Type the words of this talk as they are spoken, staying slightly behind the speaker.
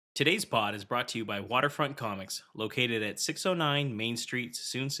Today's pod is brought to you by Waterfront Comics, located at 609 Main Street,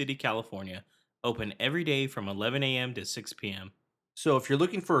 Sassoon City, California. Open every day from 11 a.m. to 6 p.m. So if you're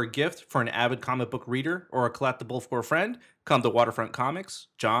looking for a gift for an avid comic book reader or a collectible for a friend, come to Waterfront Comics.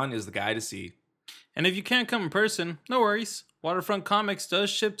 John is the guy to see. And if you can't come in person, no worries. Waterfront Comics does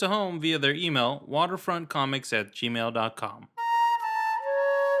ship to home via their email, waterfrontcomics@gmail.com.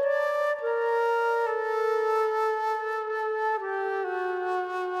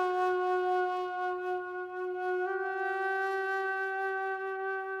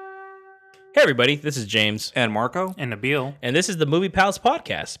 Hey, everybody, this is James, And Marco? And Nabil. and this is the Movie Pals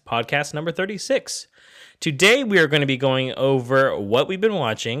Podcast, podcast number 36. Today, we are going to be going over what we've been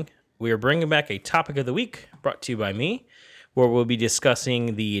watching. We are bringing back a topic of the week brought to you by me, where we'll be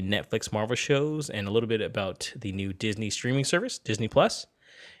discussing the Netflix Marvel shows and a little bit about the new Disney streaming service, Disney Plus.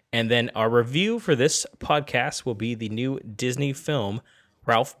 And then our review for this podcast will be the new Disney film,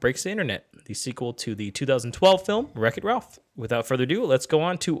 Ralph Breaks the Internet, the sequel to the 2012 film, Wreck-It Ralph. Without further ado, let's go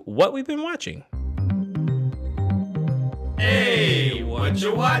on to what we've been watching. Hey, what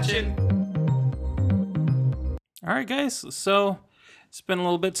you watching? All right, guys. So it's been a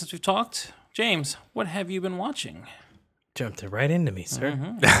little bit since we've talked. James, what have you been watching? Jumped right into me, sir.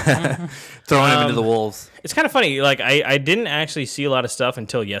 Throwing him into the wolves. It's kind of funny. Like, I didn't actually see a lot of stuff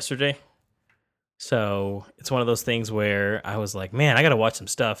until yesterday. So it's one of those things where I was like, man, I got to watch some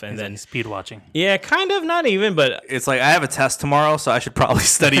stuff. And then, Speed watching. yeah, kind of, not even, but It's like, I have a test tomorrow, so I should probably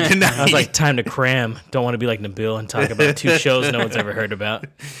study tonight. I was like, time to cram. Don't want to be like Nabil and talk about two shows no one's ever heard about.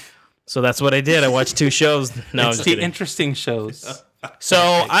 So that's what I did. I watched two shows. No, I'm It's just the kidding. interesting shows. So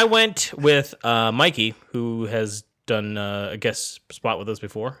I went with Mikey, who has done a guest spot with us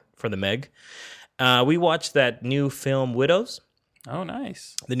before for the Meg. We watched that new film, Widows, Oh,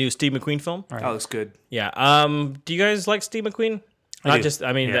 nice. the new Steve McQueen film. That looks good. Yeah. Do you guys like Steve McQueen? do.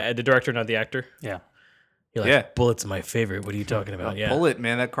 The director, not the actor. Yeah. You're like, Yeah. Bullet's my favorite. What are you talking about? Yeah. Bullet,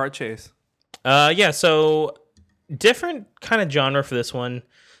 man, that car chase. Yeah. So different kind of genre for this one.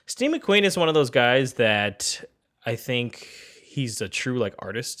 Steve McQueen is one of those guys that I think he's a true like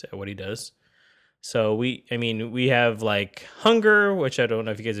artist at what he does. So we have like Hunger, which I don't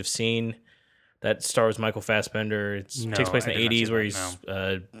know if you guys have seen. That stars Michael Fassbender. It No, takes place in I the did not see 80s where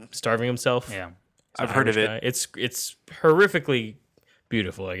that, he's starving himself. Yeah. I've heard of it. Guy. It's horrifically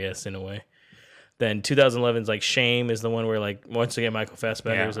beautiful, I guess, in a way. Then 2011's like Shame is the one where like once again Michael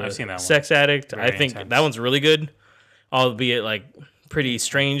Fassbender is I've seen that a one. sex addict. Very I think intense. that one's really good, albeit like pretty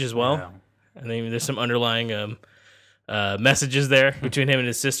strange as well. Yeah. And then there's some underlying messages there between him and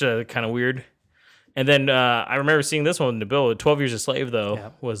his sister that are kind of weird. And then I remember seeing this one, The Bill, 12 Years a Slave, though,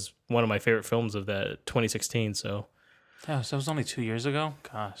 Yep. was one of my favorite films of that 2016. So, Yeah, so that was only 2 years ago?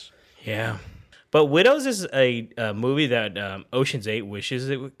 Gosh. yeah. But Widows is a movie that Ocean's 8 wishes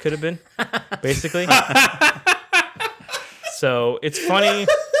it could have been, basically. So it's funny.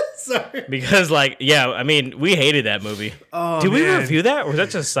 Sorry. Because, like, yeah, I mean, we hated that movie. Oh, Did we man. review that, or was that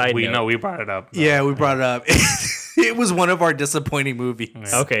just a side We note? know we brought it up. Yeah, we brought it up. It was one of our disappointing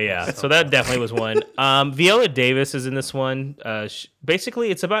movies. Okay, yeah. So that definitely was one. Viola Davis is in this one. Basically,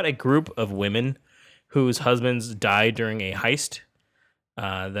 it's about a group of women whose husbands died during a heist.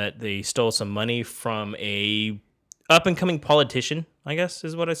 That they stole some money from a up and coming politician, I guess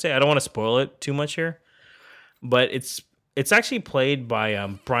is what I say. I don't want to spoil it too much here, but it's actually played by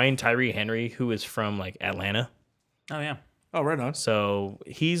Brian Tyree Henry, who is from like Atlanta. Oh, yeah. Oh, right on. So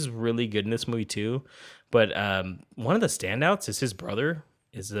he's really good in this movie too. But one of the standouts is his brother.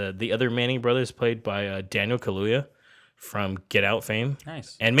 Is the other Manning brother is played by Daniel Kaluuya from Get Out fame.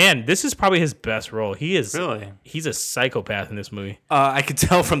 Nice. And man, this is probably his best role. He's Really? a psychopath in this movie. I could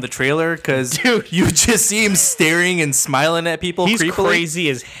tell from the trailer because you just see him staring and smiling at people. He's creepily. crazy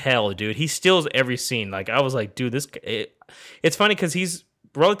as hell, dude. He steals every scene. Like I was like, dude, it's funny because he's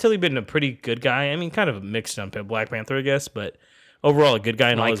relatively been a pretty good guy. I mean, kind of mixed on Black Panther, I guess, but overall a good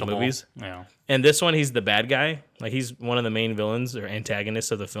guy in all his Likeable. movies. Yeah. And this one, he's the bad guy. Like he's one of the main villains or antagonists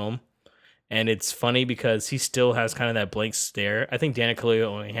of the film. And it's funny because he still has kind of that blank stare. I think Daniel Kaluuya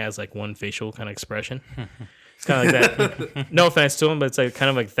only has like one facial kind of expression. It's kind of like that. No offense to him, but it's like kind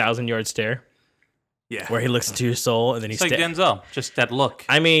of like 1,000-yard stare Yeah. where he looks into your soul and then he It's like Denzel. Just that look.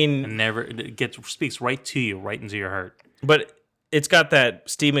 I mean, And never it speaks right to you, right into your heart. but it's got that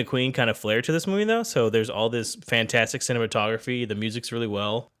Steve McQueen kind of flair to this movie, though. So there's all this fantastic cinematography. The music's really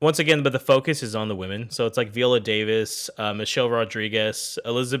well. Once again, but the focus is on the women. So it's like Viola Davis, Michelle Rodriguez,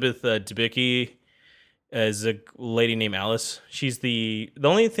 Elizabeth Debicki as a lady named Alice. She's the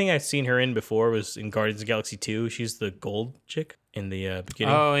only thing I've seen her in before was in Guardians of the Galaxy 2. She's the gold chick in the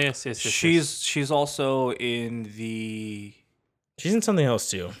beginning. Oh, yes. She's also in the She's in something else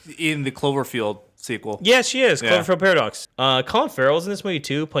too. In the Cloverfield sequel. Yeah, she is. Yeah. Cloverfield Paradox. Colin Farrell's in this movie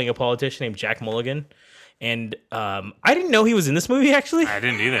too, playing a politician named Jack Mulligan. And I didn't know he was in this movie, actually. I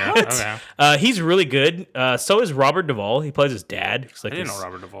didn't either. Okay. He's really good. So is Robert Duvall. He plays his dad. He's like I didn't this- know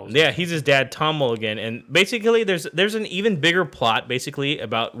Robert Duvall was Yeah, he's his dad, Tom Mulligan. And basically, there's an even bigger plot, basically,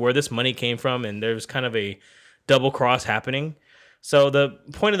 about where this money came from. And there's kind of a double cross happening. So the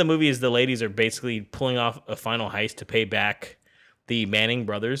point of the movie is the ladies are basically pulling off a final heist to pay back the Manning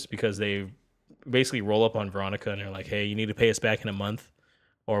brothers because they basically roll up on Veronica and they're like, hey, you need to pay us back in a month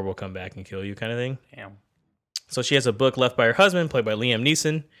or we'll come back and kill you kind of thing. Damn. So she has a book left by her husband, played by Liam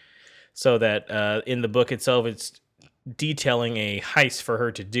Neeson, so that in the book itself, it's detailing a heist for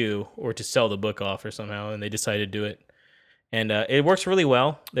her to do or to sell the book off or somehow, and they decide to do it. And it works really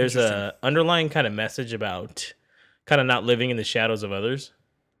well. There's a underlying kind of message about kind of not living in the shadows of others,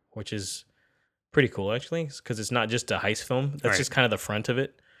 which is pretty cool, actually, because it's not just a heist film. That's Right. just kind of the front of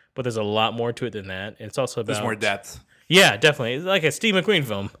it. But there's a lot more to it than that. And it's also about... There's more depth. Yeah, definitely. It's like a Steve McQueen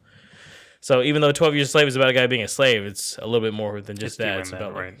film. So even though 12 Years a Slave is about a guy being a slave, it's a little bit more than just It's that. doing It's that,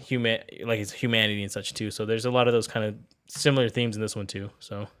 about right. like his humanity and such too. So there's a lot of those kind of similar themes in this one too.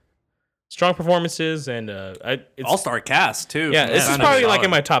 So strong performances and it's All-star cast, too. yeah, this is Sounded probably like solid.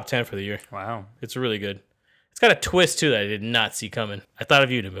 in my top 10 for the year. Wow. It's really good. It's got a twist too that I did not see coming. I thought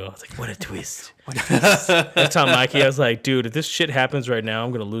of you, Nabil. I was like, what a twist. I told Mikey, I was like, dude, if this shit happens right now,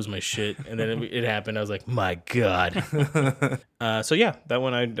 I'm gonna lose my shit. And then it happened. I was like, my god. So yeah, that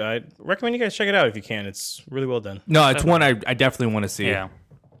one I recommend you guys check it out if you can. It's really well done. No, it's one I definitely want to see. Yeah.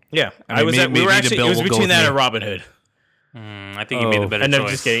 Yeah, I mean, we were maybe actually Nabil it was will go between with that me. and Robin Hood. I think you made the better And choice. I'm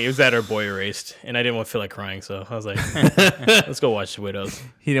just kidding. It was that or Boy Erased, and I didn't want to feel like crying, so I was like, let's go watch The Widows.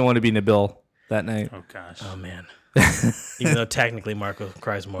 He didn't want to be Nabil that night. Oh gosh. Oh man. Even though technically Marco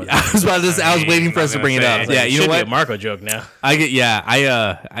cries more than I was about to. I was waiting for I us was to gonna bring it say, up. it's Yeah, It you know should be what? a Marco joke now. I get. Yeah,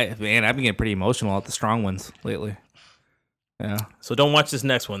 I've been getting pretty emotional at the strong ones lately. Yeah. So don't watch this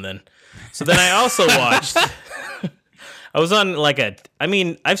next one then. So then I also watched. I was on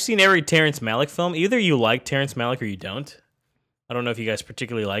I've seen every Terrence Malick film. Either you like Terrence Malick or you don't. I don't know if you guys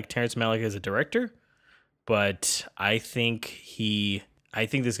particularly like Terrence Malick as a director, but I think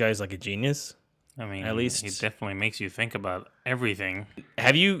this guy's like a genius. I mean, At least- he definitely makes you think about everything.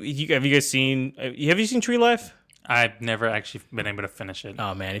 Have you guys seen Tree Life? I've never actually been able to finish it.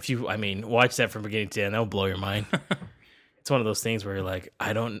 Oh man, watch that from beginning to end. That will blow your mind. It's one of those things where you're like,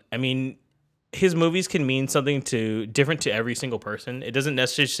 his movies can mean something different to every single person. It doesn't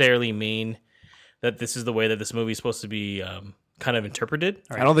necessarily mean that this is the way that this movie is supposed to be kind of interpreted.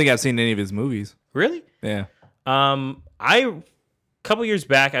 I don't think I've seen any of his movies. Really? Yeah. A couple years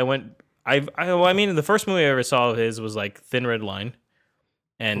back, the first movie I ever saw of his was like Thin Red Line.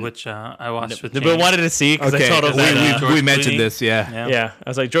 And Which I watched with Nabil James. wanted to see because Okay. I told him that. George we mentioned Clooney. this. Yeah. Yeah, I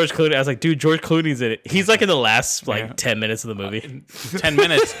was like George Clooney. I was like, dude, George Clooney's in it. He's like in the last 10 minutes of the movie. 10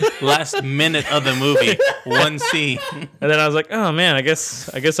 minutes, last minute of the movie, one scene. And then I was like, oh man, I guess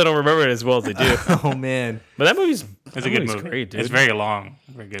I don't remember it as well as I do. Oh man. But that movie's It's a good movie. great, dude. It's very long.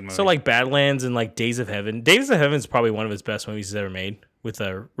 Very good movie. So like Badlands and like Days of Heaven. Days of Heaven is probably one of his best movies he's ever made with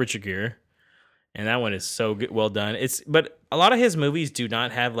Richard Gere. And that one is so good, well done. But a lot of his movies do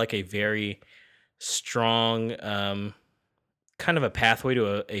not have like a very strong kind of a pathway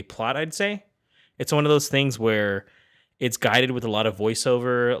to a plot, I'd say. It's one of those things where it's guided with a lot of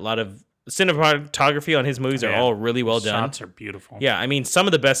voiceover, a lot of cinematography on his movies are Yeah. all really well done. Shots are beautiful. Yeah, I mean, some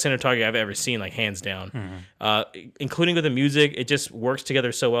of the best cinematography I've ever seen, like hands down, including with the music. It just works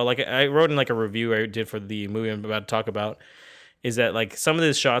together so well. Like I wrote in like a review I did for the movie I'm about to talk about, is that like some of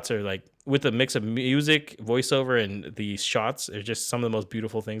these shots are like with a mix of music, voiceover, and the shots are just some of the most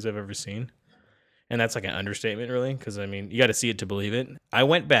beautiful things I've ever seen. And that's like an understatement, really, because I mean, you got to see it to believe it. I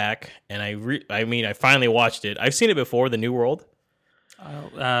went back and I finally watched it. I've seen it before, The New World.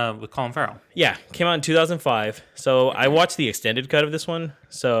 With Colin Farrell. Yeah, came out in 2005. So I watched the extended cut of this one.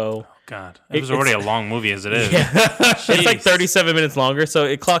 So God, it was already a long movie as it is. it's like 37 minutes longer. So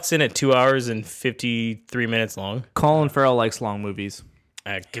it clocks in at 2 hours and 53 minutes long. Colin Farrell likes long movies.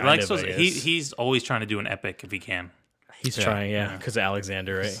 He likes those. He's always trying to do an epic if he can. He's trying, because of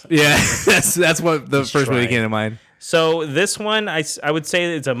Alexander, right? Yeah, that's what the first movie trying. came to mind. So this one, I would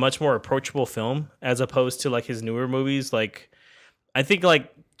say it's a much more approachable film as opposed to like his newer movies. Like, I think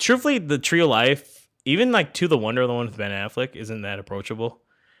like truthfully, The Tree of Life, even like To the Wonder, the one with Ben Affleck, isn't that approachable.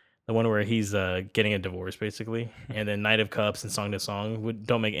 The one where he's getting a divorce basically, and then Night of Cups and Song to Song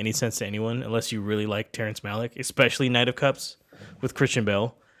don't make any sense to anyone unless you really like Terrence Malick, especially Night of Cups with Christian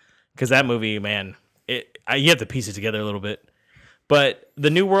Bale, because that movie, man, you have to piece it together a little bit. But The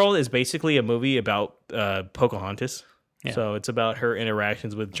New World is basically a movie about Pocahontas. Yeah. So it's about her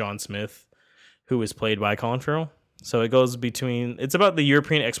interactions with John Smith, who is played by Colin Farrell. So it goes between, it's about the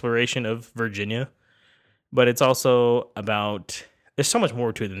European exploration of Virginia, but it's also about, there's so much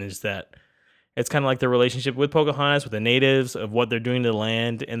more to it than just that. It's kind of like the relationship with Pocahontas, with the natives, of what they're doing to the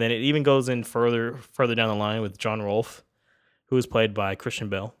land. And then it even goes in further down the line with John Rolfe, who is played by Christian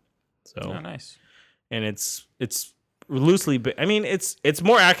Bale. So, Oh, nice. and it's loosely, I mean, it's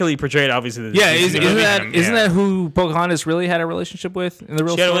more accurately portrayed, obviously. Than Yeah, the isn't movie. Yeah. that who Pocahontas really had a relationship with in the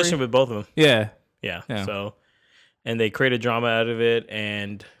real She had a story? relationship with both of them. Yeah. Yeah. Yeah. So, and they created drama out of it.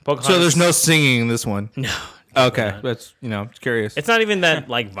 And Pocahontas. So there's no singing in this one. No. Okay, that's curious. It's not even that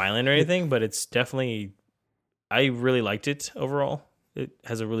like violent or anything, but it's definitely. I really liked it overall. It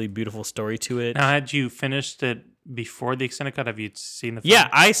has a really beautiful story to it. Now, had you finished it before the extended cut? Have you seen the film? Yeah,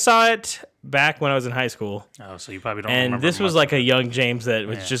 I saw it back when I was in high school, Oh, so you probably don't and remember this was much. like a young James that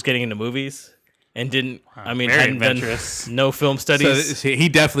was Yeah. just getting into movies and didn't. I mean, Very hadn't done adventurous. no film So studies. he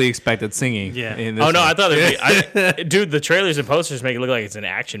definitely expected singing. Yeah. In this Oh no, one. I thought it'd be. Dude, the trailers and posters make it look like it's an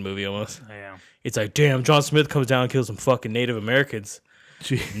action movie almost. Yeah. It's like, damn, John Smith comes down and kills some fucking Native Americans.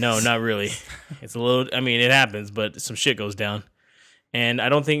 No, not really. It's a little. I mean, it happens, but some shit goes down. And I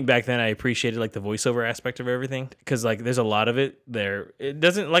don't think back then I appreciated like the voiceover aspect of everything, because like there's a lot of it there. It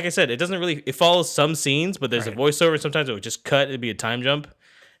doesn't, like I said, it doesn't really. It follows some scenes, but there's a voiceover. Sometimes it would just cut. It'd be a time jump,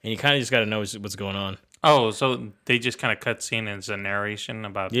 and you kind of just got to know what's going on. Oh, so they just kind of cut scene and it's a narration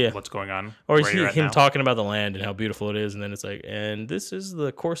about Yeah. what's going on. Or where you're at him now. talking about the land and how beautiful it is, and then it's like, and this is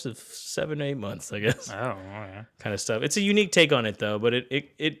the course of 7 to 8 months, I guess, Oh, yeah. kind of stuff. It's a unique take on it though, but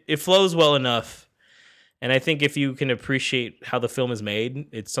it flows well enough. And I think if you can appreciate how the film is made,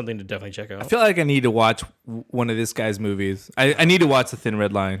 it's something to definitely check out. I feel like I need to watch one of this guy's movies. I need to watch The Thin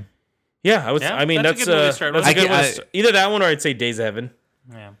Red Line. Yeah, I would. Yeah, I mean, that's that's a good movie to start that's with. a good one. I- Either that one or I'd say Days of Heaven.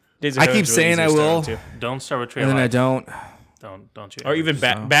 Yeah. Days of I Heaven's keep really saying easy I to start will. with, too. Don't start with Tree And of then I Life. don't. Don't you? Or even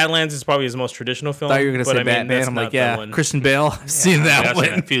Badlands is probably his most traditional film. Thought you were gonna but say I mean, Batman. that's I'm not like, the yeah, one. Christian Bale. I've seen that I've seen it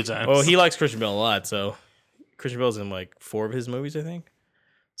one. a few times. Well, he likes Christian Bale a lot, so Christian Bale's in like 4 of his movies, I think.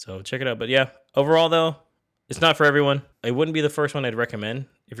 So check it out. But yeah, overall though, it's not for everyone. It wouldn't be the first one I'd recommend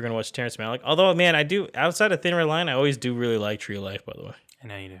if you're gonna watch Terrence Malick. Although, man, I do outside of Thin Red Line, I always do really like Tree of Life. By the way, I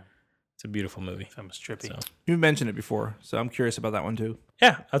know you do. it's a beautiful movie. Film is trippy. So. You mentioned it before, so I'm curious about that one too.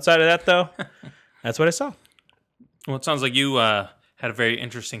 Yeah, outside of that though, that's what I saw. Well, it sounds like you had a very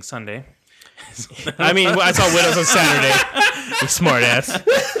interesting Sunday. I mean, I saw Widows on Saturday. You smart ass.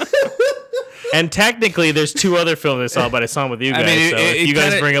 And technically, there's 2 other films I saw, but I saw them with you guys. I mean, so it if you guys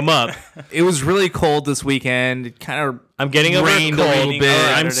kinda- bring them up, It was really cold this weekend. It kind of I'm getting over a rained cold. a little bit.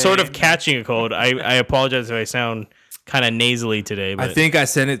 Or I'm sort of Saturday. catching a cold. I apologize if I sound kind of nasally today, but I think I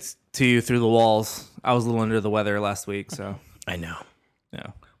sent it to you through the walls. I was a little under the weather last week, so I know. yeah.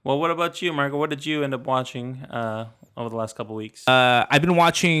 Well, what about you, Marco? What did you end up watching over the last couple weeks? I've been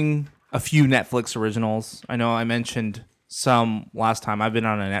watching a few Netflix originals. I know I mentioned some last time. I've been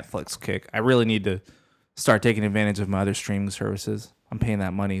on a Netflix kick. I really need to start taking advantage of my other streaming services. I'm paying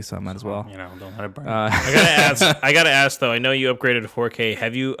that money, so I might as well. You know, don't let it burn. I gotta ask though. I know you upgraded to 4K.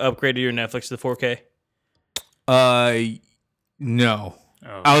 Have you upgraded your Netflix to 4K? No.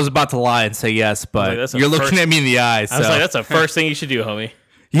 Oh. I was about to lie and say yes, but like, that's a you're looking first- at me in the eyes. I was so- like, that's the first thing you should do, homie.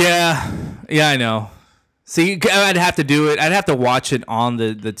 Yeah, I know. See, I'd have to do it. I'd have to watch it on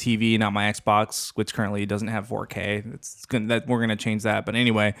the TV, not my Xbox, which currently doesn't have 4K. It's gonna, that we're gonna change that. But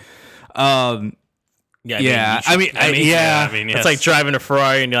anyway, Yeah, yeah. you should- I mean, I mean, yes. It's like driving a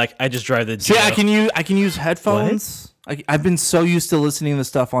Ferrari and you're like, I just drive the. see, I Geo. can use headphones. I've been so used to listening to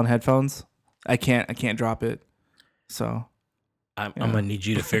stuff on headphones. I can't drop it. So I'm gonna need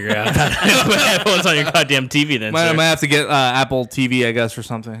you to figure out how to put headphones on your goddamn TV. Then, I sir. might have to get Apple TV, I guess, or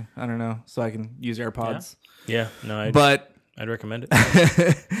something. I don't know, so I can use AirPods. Yeah, no, But I'd recommend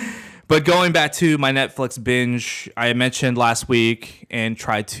it. But going back to my Netflix binge, I mentioned last week and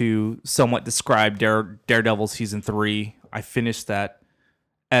tried to somewhat describe Daredevil season 3. I finished that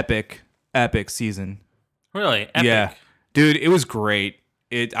epic season. Really? Epic. Yeah, dude, it was great.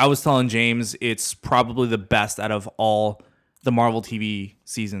 I was telling James it's probably the best out of all the Marvel TV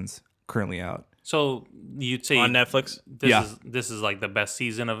seasons currently out. So you'd say On Netflix. this is like the best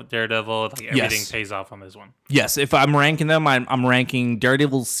season of Daredevil. Like everything Yes. pays off on this one. Yes, if I'm ranking them, I'm ranking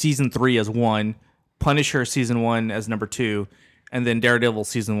Daredevil season 3 as 1, Punisher season 1 as number 2, and then Daredevil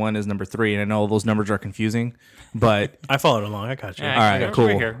season 1 as number 3. And I know those numbers are confusing, but I followed along. I got you. Yeah. all right, We're cool.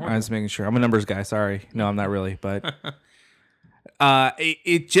 here. I'm just making sure. I'm a numbers guy. Sorry, no, I'm not really, but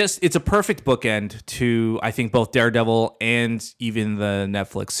it's a perfect bookend to, I think, both Daredevil and even the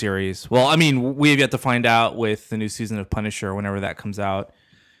Netflix series. Well, I mean, we have yet to find out with the new season of Punisher whenever that comes out,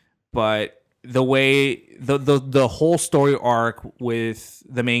 but the way the whole story arc with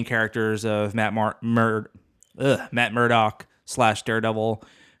the main characters of Matt Murdock / Daredevil,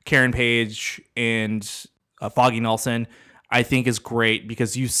 Karen Page, and Foggy Nelson, I think is great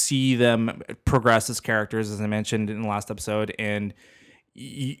because you see them progress as characters, as I mentioned in the last episode, and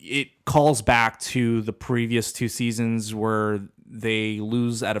it calls back to the previous 2 seasons where they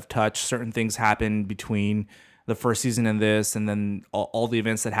lose out of touch. Certain things happen between the first season and this, and then all the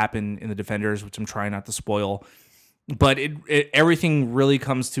events that happen in the Defenders, which I'm trying not to spoil. But everything really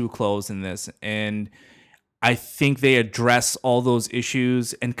comes to a close in this, and I think they address all those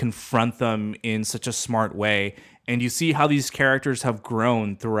issues and confront them in such a smart way. And you see how these characters have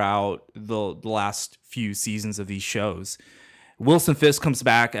grown throughout the last few seasons of these shows. Wilson Fisk comes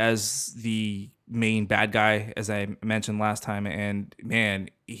back as the main bad guy, as I mentioned last time, and man,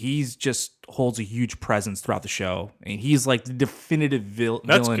 he's just holds a huge presence throughout the show, and he's like the definitive villain.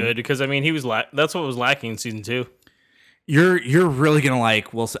 That's good because I mean he was that's what was lacking in season 2. You're really gonna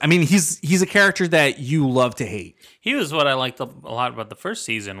like Wilson. I mean, he's a character that you love to hate. He was what I liked a lot about the first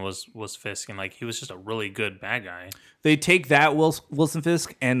season was Fisk, and like he was just a really good bad guy. They take that Wilson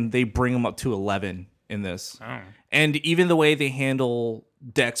Fisk and they bring him up to 11 in this. Oh. And even the way they handle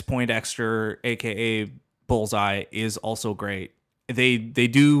Dex Poindexter, aka Bullseye, is also great. They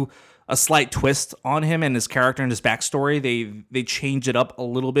do a slight twist on him and his character and his backstory. They change it up a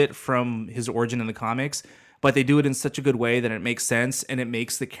little bit from his origin in the comics, but they do it in such a good way that it makes sense and it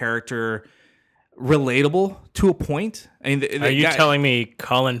makes the character relatable to a point. I mean, Are you telling me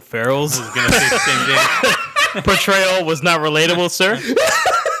Colin Farrell's I was gonna say the same thing. portrayal was not relatable, sir?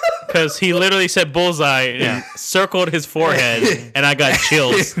 Because he literally said bullseye and circled his forehead, and I got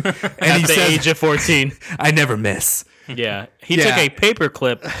chills at the age of 14. I never miss. Yeah. He took a paper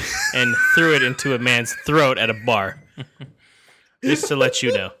clip and threw it into a man's throat at a bar. Just to let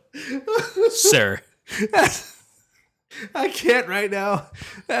you know. Sir. I can't right now.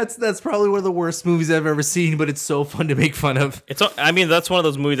 That's probably one of the worst movies I've ever seen, but it's so fun to make fun of. I mean, that's one of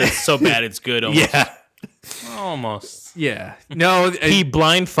those movies that's so bad it's good almost. Yeah. Almost. Yeah. No, He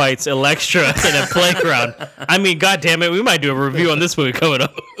blind fights Elektra in a playground. I mean, God damn it, we might do a review on this movie coming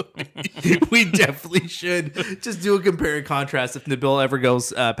up. we definitely should just do a compare and contrast if Nabil ever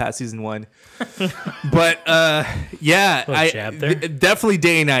goes past season 1. But yeah, jab there. Definitely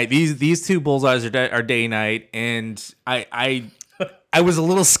day and night. These two bullseyes are day and night, and I was a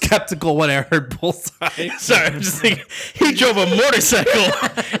little skeptical when I heard bullseye. Sorry, I'm just thinking he drove a motorcycle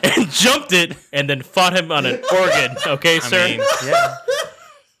and jumped it and then fought him on an organ. Okay, sir? I mean, yeah.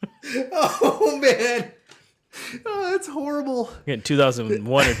 Oh man. Oh, that's horrible. Getting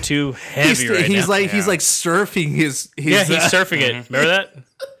 2001 or 2 heavy right he's now. he's like surfing his Yeah, he's surfing it. Remember that?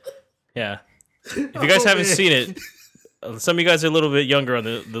 Yeah. If you guys haven't seen it, some of you guys are a little bit younger on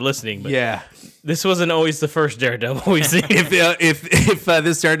the listening, but yeah. this wasn't always the first Daredevil we've seen. If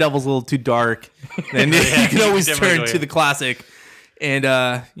this Daredevil's a little too dark, then you can always turn to the classic and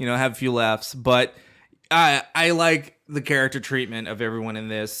have a few laughs. But I like the character treatment of everyone in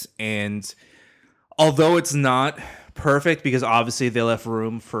this, and although it's not perfect because obviously they left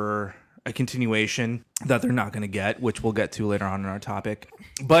room for a continuation that they're not going to get, which we'll get to later on in our topic.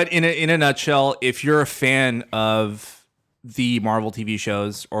 But in a nutshell, if you're a fan of the Marvel TV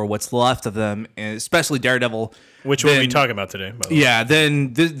shows or what's left of them, and especially Daredevil, Which we'll be talking about today, by the way. yeah,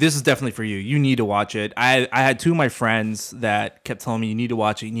 then this is definitely for you. You need to watch it. I had 2 of my friends that kept telling me, you need to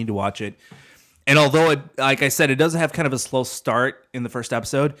watch it. And although it, like I said, it does have kind of a slow start in the first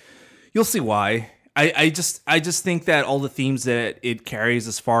episode, you'll see why. I just think that all the themes that it carries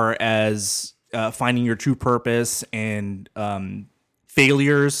as far as finding your true purpose and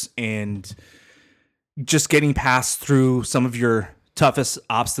failures and just getting past through some of your toughest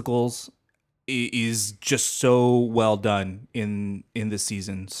obstacles is just so well done in this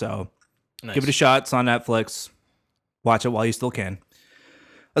season. So Nice. give it a shot. It's on Netflix. Watch it while you still can.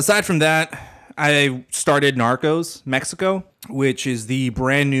 Aside from that, I started Narcos Mexico, which is the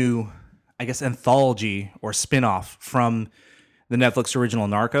brand new, I guess, anthology or spinoff from the Netflix original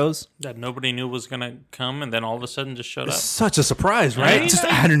Narcos. That nobody knew was gonna come, and then all of a sudden just showed up. Such a surprise, right? Yeah. Just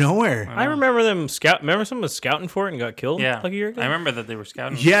out of nowhere. I remember them Remember someone was scouting for it and got killed Yeah, like a year ago? I remember that they were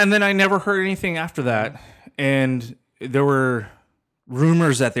scouting. Yeah, and then I never heard anything after that. And there were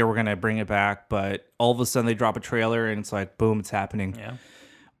rumors that they were going to bring it back, but all of a sudden they drop a trailer and it's like, boom, it's happening. Yeah.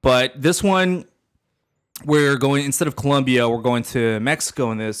 But this one, we're going, instead of Colombia, we're going to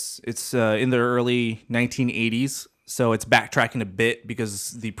Mexico in this. It's in the early 1980s. So it's backtracking a bit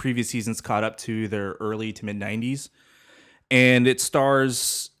because the previous seasons caught up to their early to mid 90s. And it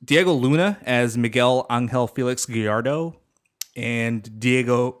stars Diego Luna as Miguel Angel Felix Gallardo. and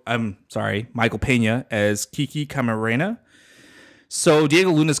Michael Pena as Kiki Camarena. So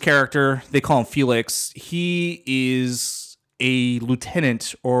Diego Luna's character, they call him Felix. He is a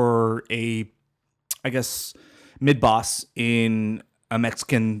lieutenant or I guess, mid-boss in a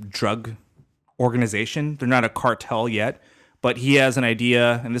Mexican drug organization. They're not a cartel yet, but he has an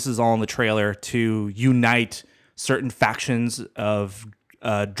idea, and this is all in the trailer, to unite certain factions of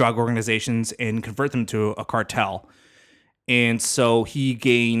drug organizations and convert them to a cartel. And so he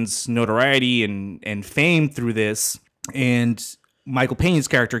gains notoriety and fame through this. And Michael Pena's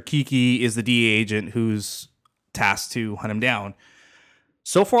character, Kiki, is the DEA agent who's tasked to hunt him down.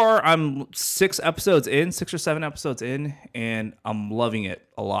 So far, I'm 6 or 7 episodes in, and I'm loving it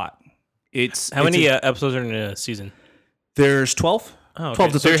a lot. How many episodes are in a season? There's 12. Oh, okay.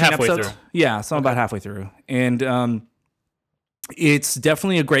 12 to 13 so you're halfway episodes. through. Yeah, so I'm about halfway through. And it's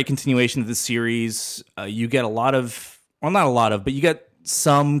definitely a great continuation of the series. You get but you get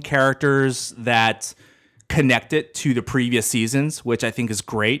some characters that connect it to the previous seasons, which I think is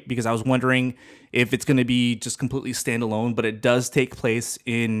great, because I was wondering if it's going to be just completely standalone, but it does take place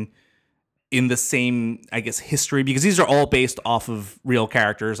in the same, I guess, history, because these are all based off of real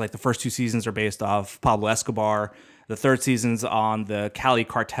characters. Like the first 2 seasons are based off Pablo Escobar. The 3rd season's on the Cali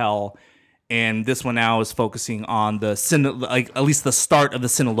cartel. And this one now is focusing on at least the start of the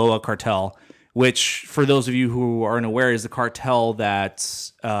Sinaloa cartel, which, for those of you who aren't aware, is the cartel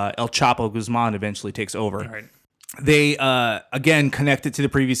that El Chapo Guzman eventually takes over. Right. They, again, connected to the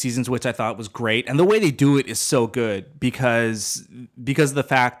previous seasons, which I thought was great. And the way they do it is so good because of the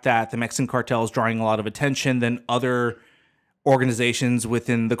fact that the Mexican cartel is drawing a lot of attention, then other organizations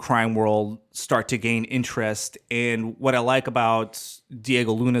within the crime world start to gain interest. And what I like about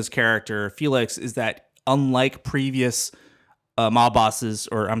Diego Luna's character, Felix, is that unlike previous crime bosses,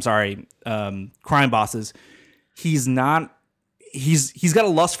 he's got a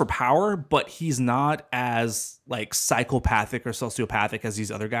lust for power, but he's not as like psychopathic or sociopathic as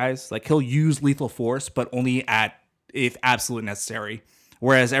these other guys. Like, he'll use lethal force, but only if absolutely necessary.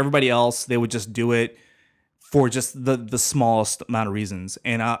 Whereas everybody else, they would just do it for just the smallest amount of reasons.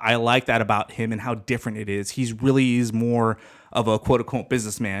 And I like that about him and how different it is. He really is more of a quote-unquote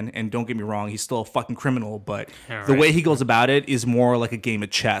businessman. And don't get me wrong, he's still a fucking criminal. But the way he goes about it is more like a game of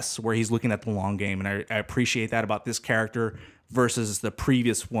chess, where he's looking at the long game. And I appreciate that about this character versus the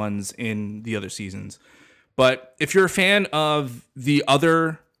previous ones in the other seasons. But if you're a fan of the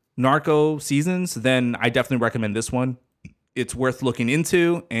other Narco seasons, then I definitely recommend this one. It's worth looking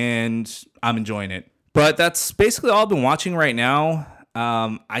into, and I'm enjoying it. But that's basically all I've been watching right now.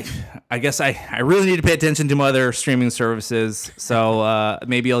 I guess I really need to pay attention to my other streaming services. So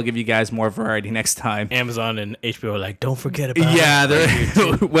maybe I'll give you guys more variety next time. Amazon and HBO are like, don't forget about it. Yeah,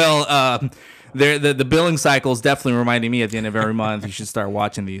 the billing cycle is definitely reminding me at the end of every month you should start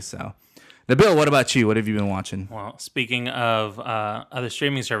watching these. So, Nabil, what about you? What have you been watching? Well, speaking of other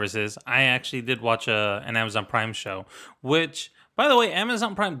streaming services, I actually did watch an Amazon Prime show, which, by the way,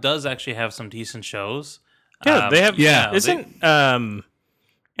 Amazon Prime does actually have some decent shows. Yeah, they have. yeah. Isn't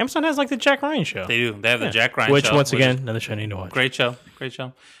Amazon has like the Jack Ryan show? They do. They have the Jack Ryan which show. Once again, another show I need to watch. Great show.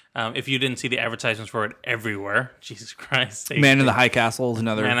 If you didn't see the advertisements for it everywhere, Jesus Christ. Man in the High Castle is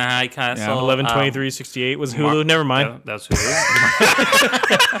another. Man in the High Castle. 11/23/68 was Hulu. Never mind. That's Hulu.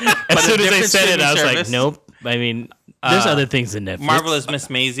 As soon as they different said it, I was streaming like, service. nope. I mean, there's other things in Netflix. Marvelous Miss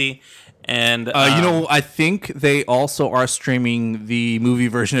Maisie. And I think they also are streaming the movie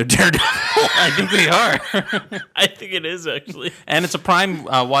version of Daredevil. I think they are. I think it is actually. And it's a Prime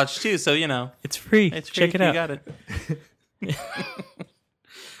watch too, so It's free. it's Check free. it out. You got it.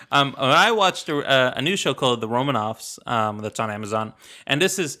 I watched a new show called The Romanoffs that's on Amazon, and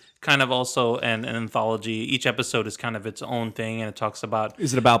this is kind of also an anthology. Each episode is kind of its own thing, and it talks about.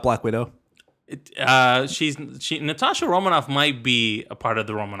 Is it about Black Widow? Natasha Romanoff might be a part of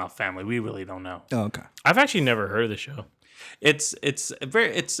the Romanoff family. We really don't know. Oh, okay. I've actually never heard of the show. It's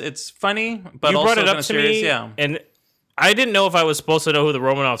funny, but You also brought it kind up of to serious. me, Yeah. and I didn't know if I was supposed to know who the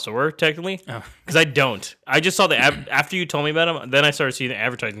Romanoffs were technically, because I don't. I just saw the after you told me about them. Then I started seeing the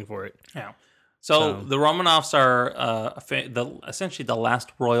advertising for it. Yeah. So the Romanovs are essentially the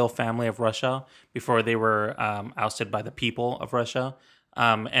last royal family of Russia before they were ousted by the people of Russia.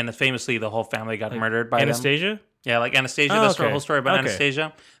 And famously, the whole family got murdered by them. Anastasia? Yeah, like Anastasia. Oh, That's the okay. whole story about Okay.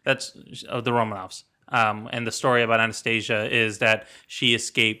 Anastasia. That's of the Romanovs. And the story about Anastasia is that she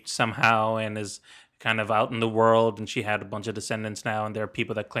escaped somehow and is kind of out in the world, and she had a bunch of descendants now, and there are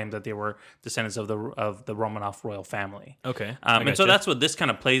people that claim that they were descendants of the Romanov royal family. Okay. And so that's what this kind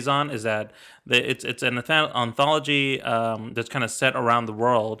of plays on, is that it's an anthology that's kind of set around the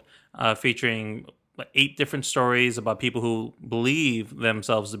world, featuring 8 different stories about people who believe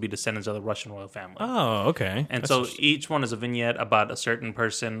themselves to be descendants of the Russian royal family. Oh, okay. And That's so interesting. each one is a vignette about a certain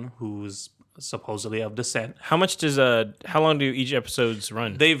person who's supposedly of descent. How much does how long do each episodes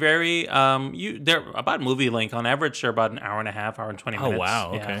run? They vary. They're about movie length. On average, they're about an hour and a half, hour and 20 Oh minutes.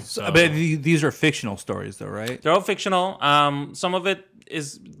 wow. Yeah. Okay. So But these are fictional stories, though, right? They're all fictional. Some of it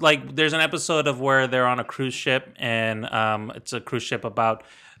is like there's an episode of where they're on a cruise ship, and it's a cruise ship about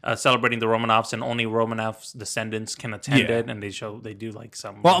celebrating the Romanovs, and only Romanovs descendants can attend Yeah. it, and they do like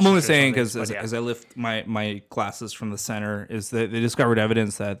some. Well, I'm only research on saying things, because but yeah. as I lift my glasses from the center, is that they discovered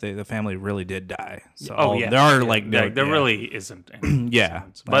evidence that the family really did die. So Oh yeah, there are yeah. like there yeah. really isn't. Any Yeah.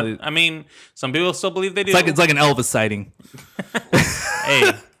 descendants. But I mean, some people still believe they do. It's like an Elvis sighting.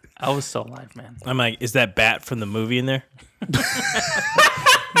 Hey, I was still alive, man. I'm like, is that Bat from the movie in there?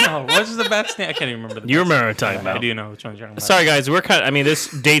 No, what's the bat's name? I can't even remember. You remember what I'm talking I about? do know which one you're talking about. Sorry, guys. We're kind of, I mean, this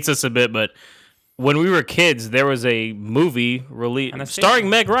dates us a bit, but when we were kids, there was a movie released Anastasia. starring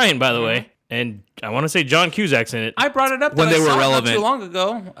Meg Ryan, by the way, and I want to say John Cusack's in it. I brought it up When that they I were saw it not relevant. too long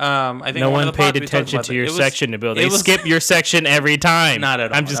ago. I think No on one of the paid pods we talked attention about to it. your It was- section, Bill. They it was- skip your section every time. Not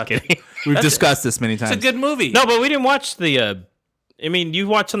at all. I'm just Okay. kidding. We've discussed this many It's times. a good movie. No, but we didn't watch the. I mean, you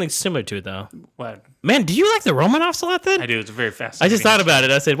watched something similar to it, though. What? Man, do you like the Romanovs a lot then? I do. It's a very fascinating. I just thought about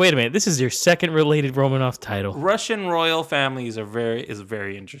it. I said, wait a minute. This is your second related Romanov title. Russian royal families are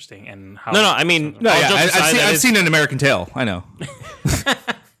very interesting, and how No, I mean, No, all yeah, jokes aside, that I've is- seen an American Tale. I know.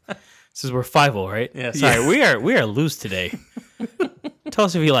 This is we're 5-0, right? Yeah. Sorry, we are loose today. Tell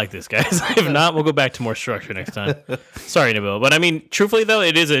us if you like this, guys. If not, we'll go back to more structure next time. Sorry, Nabil, but I mean, truthfully though,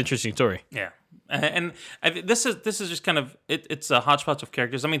 it is an interesting story. Yeah. And this is just kind of it's a hodgepodge of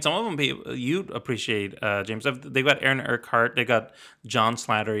characters. I mean, some of them you'd appreciate, James. They got Aaron Eckhart, they got John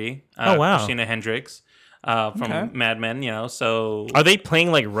Slattery, Oh, wow. Christina Hendricks from Mad Men. You know, so Are they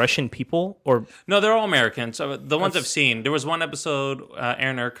playing like Russian people or? no, they're all American. So the ones I've seen, there was one episode.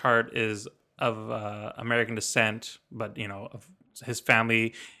 Aaron Eckhart is of American descent, but you know, of his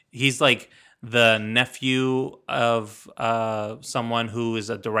family, he's like the nephew of someone who is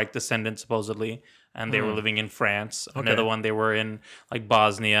a direct descendant, supposedly, and they were living in France. Another one, they were in like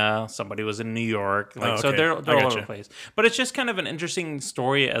Bosnia. Somebody was in New York. Like, so okay. they're I all over gotcha. the place. But it's just kind of an interesting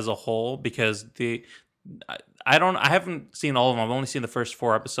story as a whole because I haven't seen all of them. I've only seen the first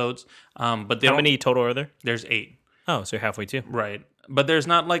 4 episodes. But How many total are there? There's 8. Oh, so you're halfway too. Right. But there's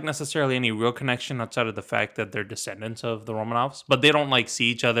not like necessarily any real connection outside of the fact that they're descendants of the Romanovs. But they don't like see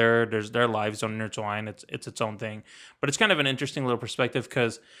each other. Their lives don't intertwine. It's its own thing. But it's kind of an interesting little perspective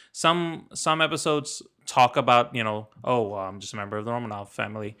because some episodes talk about, you know, I'm just a member of the Romanov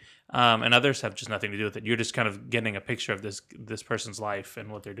family. And others have just nothing to do with it. You're just kind of getting a picture of this person's life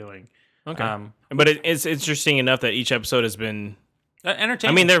and what they're doing. Okay. But it's interesting enough that each episode has been.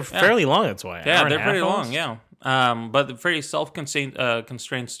 Entertaining. I mean, they're Yeah. fairly long. That's why. Yeah, Hour and they're a pretty half long. almost? Yeah, but a very self-constrained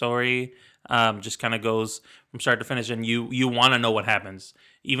constrained story. Just kind of goes from start to finish, and you want to know what happens.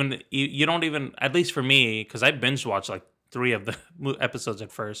 Even you don't even, at least for me, because I binge watched like 3 of the episodes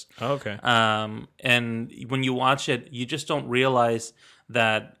at first. Oh, okay. And when you watch it, you just don't realize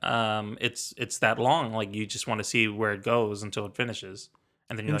that it's that long. Like you just want to see where it goes until it finishes.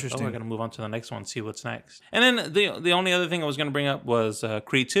 And then you're like, Interesting. we're going to move on to the next one, see what's next. And then the only other thing I was going to bring up was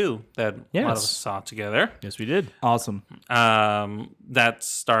Creed 2 that a lot of Yes. us saw together. Yes, we did. Awesome. That's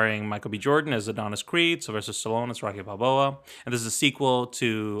starring Michael B. Jordan as Adonis Creed, Sylvester Stallone as Rocky Balboa. And this is a sequel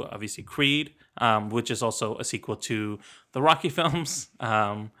to, obviously, Creed, which is also a sequel to the Rocky films.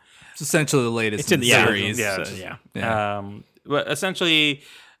 It's essentially the latest It's in the series. Yeah. So, Yeah. Yeah. But essentially,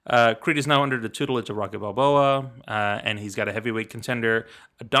 Creed is now under the tutelage of Rocky Balboa, and he's got a heavyweight contender.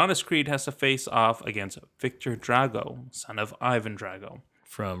 Adonis Creed has to face off against Victor Drago, son of Ivan Drago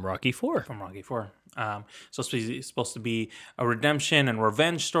From Rocky 4. from Rocky 4. So it's supposed to be a redemption and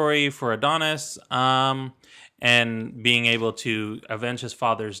revenge story for Adonis, and being able to avenge his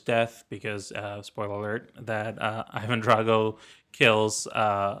father's death because, spoiler alert, that Ivan Drago kills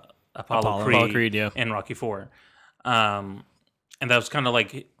Apollo Creed, yeah. in Rocky 4. And that was kind of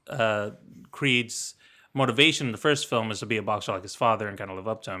like Creed's motivation in the first film is to be a boxer like his father and kind of live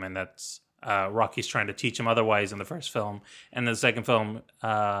up to him. And that's Rocky's trying to teach him otherwise in the first film. And in the second film,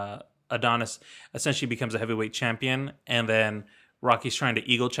 Adonis essentially becomes a heavyweight champion. And then Rocky's trying to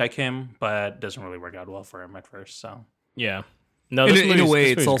ego check him, but doesn't really work out well for him at first. So Yeah. No, In, this in a movie's- way,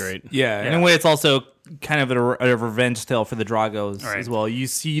 this it's movie's also great. yeah. In Yeah. a way, it's also kind of a revenge tale for the Dragos Right. as well. You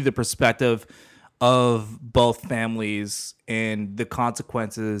see the perspective of both families and the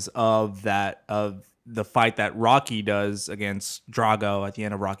consequences of the fight that Rocky does against Drago at the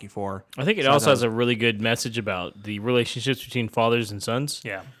end of Rocky 4. I think it also has a really good message about the relationships between fathers and sons.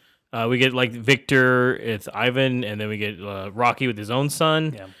 yeah. We get like Victor, it's Ivan, and then we get Rocky with his own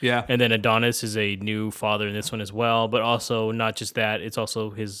son. Yeah. Yeah. And then Adonis is a new father in this one as well. But also not just that, it's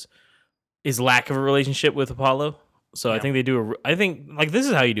also his lack of a relationship with Apollo. So I think they do. I think like this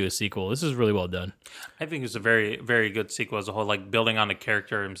is how you do a sequel. This is really well done. I think it's a very, very good sequel as a whole, like building on the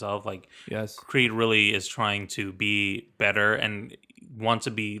character himself. Like Yes. Creed really is trying to be better and wants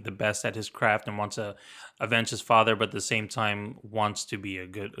to be the best at his craft and wants to avenge his father, but at the same time wants to be a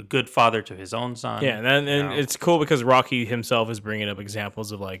good father to his own son. Yeah, and it's cool because Rocky himself is bringing up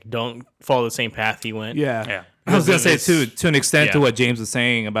examples of like don't follow the same path he went. Yeah. Yeah. I was gonna say It's- too, to an extent, to yeah. what James was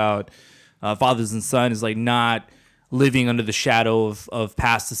saying about fathers and son is like not living under the shadow of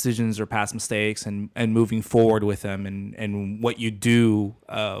past decisions or past mistakes and moving forward with them and what you do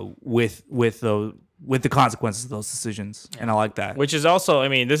with the consequences of those decisions. And I like that. Which is also, I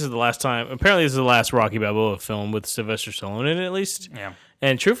mean, this is the last time. Apparently, this is the last Rocky Balboa film with Sylvester Stallone in it, at least. Yeah.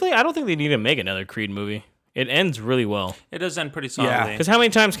 And truthfully, I don't think they need to make another Creed movie. It ends really well. It does end pretty solidly. Because how many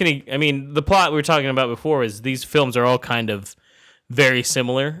times can he? I mean, the plot we were talking about before is these films are all kind of very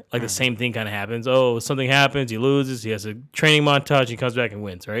similar. Like the same thing kind of happens. Oh, something happens, he loses, he has a training montage, he comes back and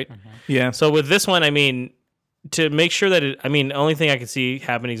wins, right? Yeah. So with this one, I mean, to make sure that the only thing I can see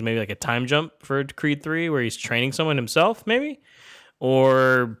happening is maybe like a time jump for Creed 3 where he's training someone himself, maybe,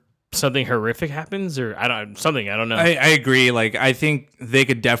 or something horrific happens, or I don't know. I agree. Like, I think they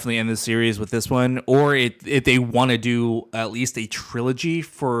could definitely end the series with this one, or if they want to do at least a trilogy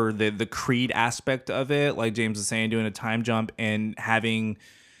for the Creed aspect of it, like James is saying, doing a time jump and having,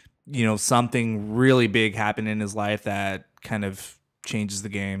 something really big happen in his life that kind of changes the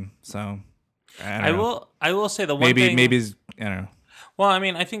game. So I don't know. I will say the one Maybe thing. I don't know. Well, I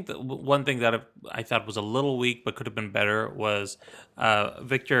mean, I think that one thing that I thought was a little weak but could have been better was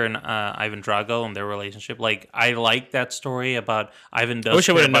Victor and Ivan Drago and their relationship. Like, I like that story about Ivan does I wish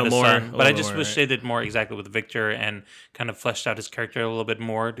I care would've about known his more, son, a but I little just more, wish right? they did more exactly with Victor and kind of fleshed out his character a little bit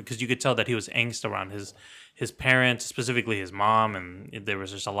more, because you could tell that he was angst around his parents, specifically his mom, and there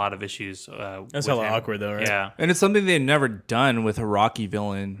was just a lot of issues. That's with hella him. awkward though, right? Yeah. And it's something they've never done with a Rocky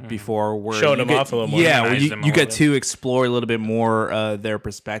villain before, where Showing you him get- off a little more, Yeah, where humanized him a you little get bit. to explore a little bit more their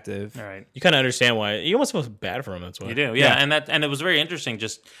perspective. All right. You kind of understand why. You almost feel bad for him. That's why You do, yeah, and it was very interesting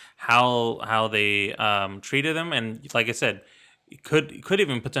just how they treated him, and like I said, it could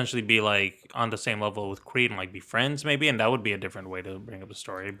even potentially be like on the same level with Creed and like be friends maybe, and that would be a different way to bring up the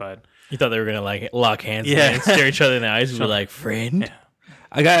story. But You thought they were gonna like lock hands, Yeah. and stare each other in the eyes, and be like, "Friend." Yeah.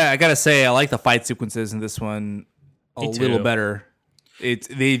 I gotta say, I like the fight sequences in this one a Me little too. better. They I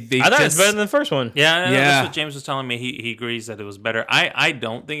thought just, it's better than the first one. yeah, Yeah. that's what James was telling me. He agrees that it was better. I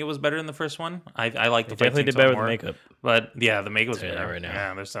don't think it was better than the first one. I like the They definitely fight did scenes better a lot with the more. makeup. But yeah, the makeup was Tell you better that right now.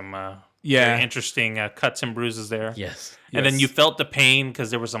 Yeah, there's some Yeah. very interesting cuts and bruises there. Yes. And then Yes. you felt the pain because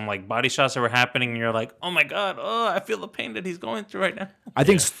there were some like body shots that were happening, and you're like, "Oh my god, I feel the pain that he's going through right now." I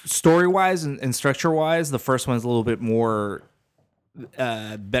think story wise and structure wise, the first one's a little bit more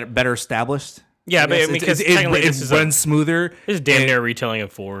better established. Yeah, but I guess. mean, It's- because technically it this is runs smoother. this is damn And- near a retelling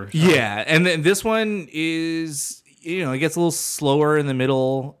of 4. Yeah, and then this one is, it gets a little slower in the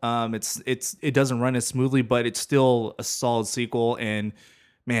middle. It doesn't run as smoothly, but it's still a solid sequel. And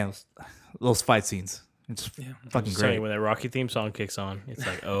man, those fight scenes, it's fucking So great. when that Rocky theme song kicks on, it's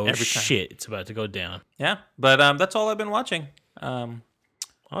like, oh Every time. shit, it's about to go down. Yeah, but that's all I've been watching.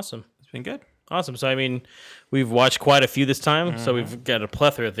 Awesome. It's been good. Awesome. So, I mean, we've watched quite a few this time, so we've got a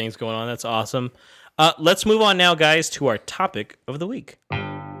plethora of things going on. That's awesome. Let's move on now, guys, to our topic of the week.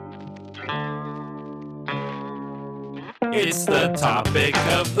 It's the topic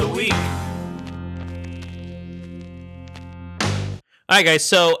of the week. All right, guys.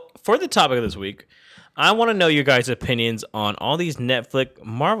 So, for the topic of this week, I want to know your guys' opinions on all these Netflix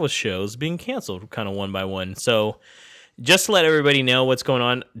Marvel shows being canceled kind of one by one. So, just to let everybody know what's going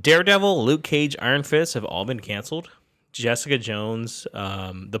on, Daredevil, Luke Cage, Iron Fist have all been canceled. Jessica Jones,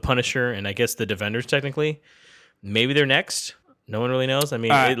 The Punisher, and I guess the Defenders technically. Maybe they're next. No one really knows. I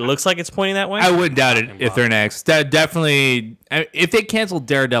mean, it looks like it's pointing that way. I wouldn't doubt it if they're next. Definitely, if they canceled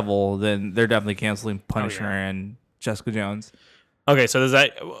Daredevil, then they're definitely canceling Punisher and Jessica Jones. Okay, so does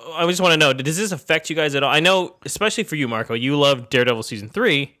that? I just want to know, does this affect you guys at all? I know, especially for you, Marco, you love Daredevil season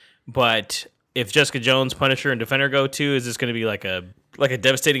 3, but if Jessica Jones, Punisher, and Defender go too, is this going to be like a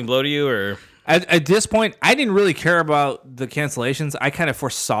devastating blow to you, or? At this point, I didn't really care about the cancellations. I kind of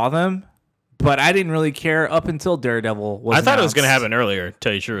foresaw them, but I didn't really care up until Daredevil was I thought it was going to announced. happen earlier. To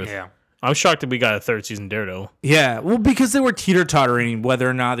tell you the truth, Yeah. I'm shocked that we got a 3rd season Daredevil. Yeah, well, because they were teeter-tottering whether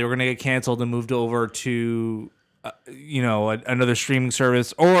or not they were going to get canceled and moved over to, another streaming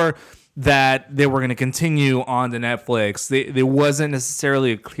service, or that they were going to continue on to Netflix. There wasn't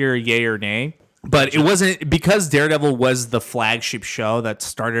necessarily a clear yay or nay, but it wasn't because Daredevil was the flagship show that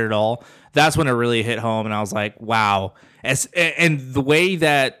started it all. That's when it really hit home, and I was like, wow. And the way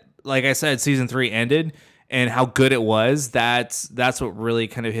that, like I said, season 3 ended and how good it was, that's what really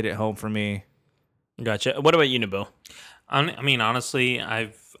kind of hit it home for me. Gotcha. What about you, Nabil? I mean, honestly,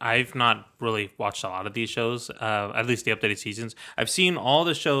 I've not really watched a lot of these shows, at least the updated seasons. I've seen all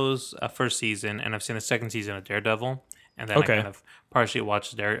the shows first season, and I've seen the second season of Daredevil, and then Okay. I kind of partially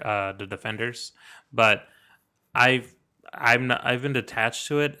watched the Defenders. But I've been attached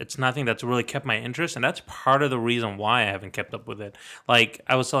to it. It's nothing that's really kept my interest, and that's part of the reason why I haven't kept up with it. Like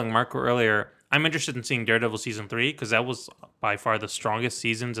I was telling Marco earlier, I'm interested in seeing Daredevil season 3 because that was by far the strongest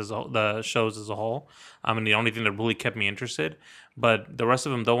seasons the shows as a whole. And the only thing that really kept me interested. But the rest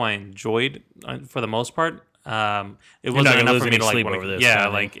of them, though, I enjoyed for the most part. It not wasn't gonna enough lose for me any to like. sleep wanna- over this yeah, kind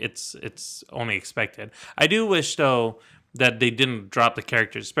of like it's only expected. I do wish though that they didn't drop the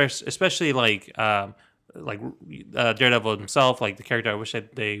characters, especially like Daredevil himself, like the character. I wish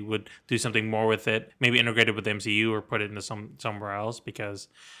that they would do something more with it, maybe integrate it with the MCU or put it into somewhere else because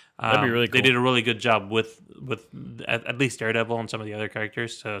That'd be really they cool. did a really good job with at least Daredevil and some of the other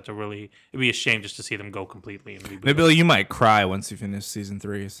characters to really. It'd be a shame just to see them go completely and reboot. Maybe you might cry once you finish season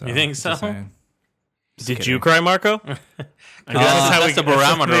 3. So You think just so? saying. Did you cry, Marco? I guess That's the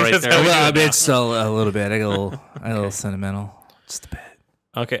barometer right that's there. how we do Well, it I mean, now. it's a little bit. I got a little sentimental, just a bit.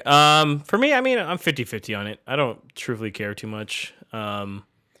 Okay. For me, I mean, I'm 50-50 on it. I don't truthfully care too much.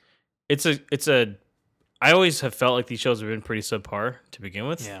 It's a. I always have felt like these shows have been pretty subpar to begin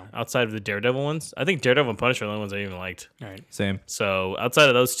with. Yeah. Outside of the Daredevil ones, I think Daredevil and Punisher are the only ones I even liked. All right. Same. So outside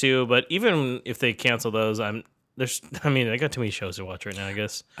of those two, but even if they cancel those, I got too many shows to watch right now, I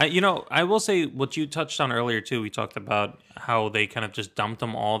guess. I will say what you touched on earlier too. We talked about how they kind of just dumped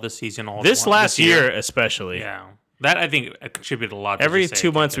them all this season. This last year, especially. yeah, that I think contributed a lot. to Every just say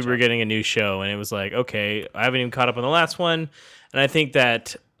 2 they months we catch were up. getting a new show, and it was like, okay, I haven't even caught up on the last one. And I think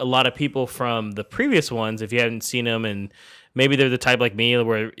that a lot of people from the previous ones, if you haven't seen them, and maybe they're the type like me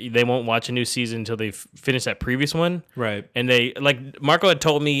where they won't watch a new season until they've finished that previous one. Right. And they, like Marco had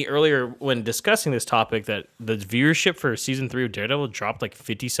told me earlier when discussing this topic, that the viewership for season 3 of Daredevil dropped like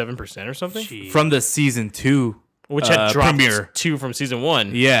 57% or something, Jeez. From the season 2, which had dropped premiere. 2 from season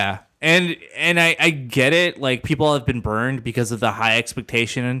 1. Yeah. And I get it. Like, people have been burned because of the high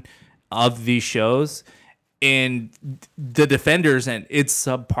expectation of these shows. And the Defenders and its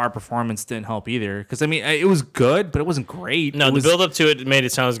subpar performance didn't help either. Because, I mean, it was good, but it wasn't great. No, It the was, build up to it made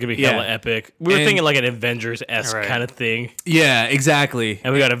it sound like it was going to be hella Yeah. epic. We were And- thinking like an Avengers-esque Right. kind of thing. Yeah, exactly.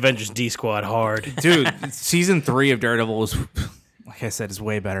 And we got Avengers D Squad hard. Dude, season 3 of Daredevil was, like I said, is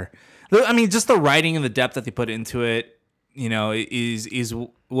way better. I mean, just the writing and the depth that they put into it, is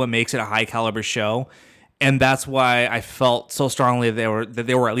what makes it a high caliber show. And that's why I felt so strongly that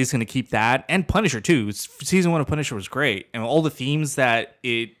they were at least going to keep that, and Punisher too. Season 1 of Punisher was great, and all the themes that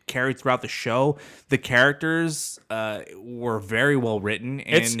it carried throughout the show, the characters were very well written.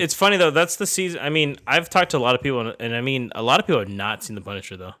 And It's funny though. That's the season. I mean, I've talked to a lot of people, and I mean, a lot of people have not seen the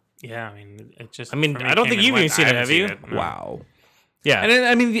Punisher though. Yeah, I mean, it just. I mean, for me, I don't came think and you've went. even seen I it, haven't have seen you? no. wow. Yeah, And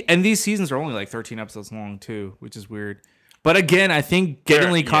I mean, and these seasons are only like 13 episodes long too, which is weird. But again, I think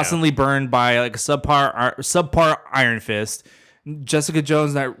getting yeah. constantly burned by like a subpar Iron Fist, Jessica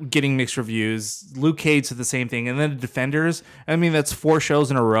Jones not getting mixed reviews, Luke Cage did the same thing, and then the Defenders. I mean, that's 4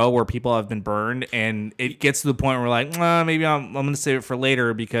 shows in a row where people have been burned, and it gets to the point where we're like, maybe I'm going to save it for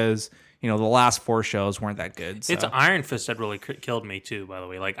later because the last 4 shows weren't that good. So. It's Iron Fist that really killed me too. By the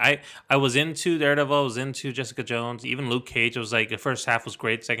way, like I was into Daredevil, I was into Jessica Jones, even Luke Cage. It was like the first half was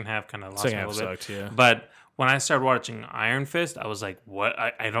great, second half kind of lost me Second a half little bit. sucked, yeah. But when I started watching Iron Fist, I was like, "What?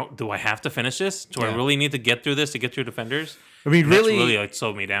 I don't. Do I have to finish this? Do I really need to get through this to get through Defenders?" I mean, And that's really, really like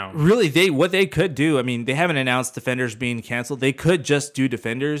slowed me down. Really, what they could do, I mean, they haven't announced Defenders being canceled. They could just do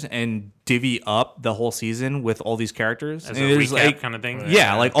Defenders and divvy up the whole season with all these characters. As And a there's, recap kind of thing.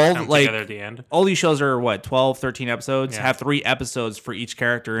 Yeah, like all come like together at the end. all these shows are what 12, 13 episodes. Yeah. Have 3 episodes for each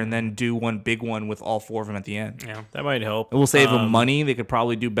character, and then do one big one with all 4 of them at the end. Yeah. that might help. It will save them money. They could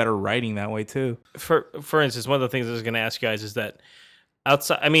probably do better writing that way too. For instance, one of the things I was going to ask you guys is that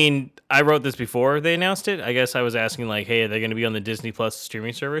outside. I mean, I wrote this before they announced it. I guess I was asking like, hey, are they going to be on the Disney Plus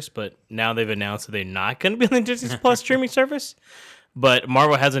streaming service? But now they've announced that they're not going to be on the Disney Plus streaming service. But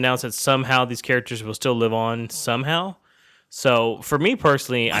Marvel has announced that somehow these characters will still live on somehow. So for me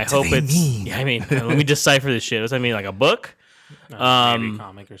personally, I hope it's. Yeah, I mean, let me decipher this shit. Does that mean like a book? Maybe a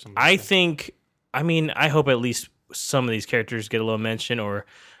comic or something. I think. I mean, I hope at least some of these characters get a little mention, or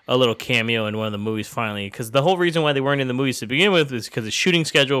a little cameo in one of the movies finally. Because the whole reason why they weren't in the movies to begin with is because the shooting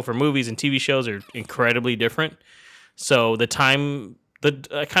schedule for movies and TV shows are incredibly different. So the time,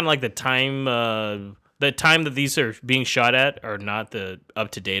 kind of like the time that these are being shot at are not the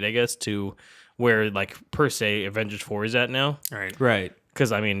up to date, I guess, to where like per se Avengers 4 is at now. Right. Right.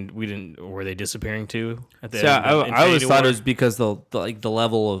 Because I mean, were they disappearing too? At the So end of I always Infinity thought it War? was because the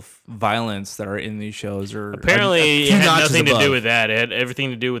level of violence that are in these shows are Apparently, a it few had notches nothing to above. do with that. It had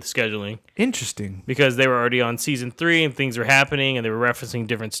everything to do with scheduling Interesting. because they were already on season 3 and things were happening and they were referencing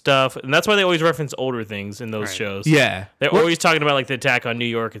different stuff. And that's why they always reference older things in those Right. shows. Yeah. They're always talking about like the attack on New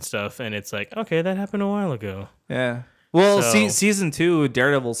York and stuff. And it's like, okay, that happened a while ago. Yeah. Well, So- season 2,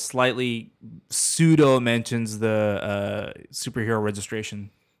 Daredevil slightly pseudo mentions the superhero registration.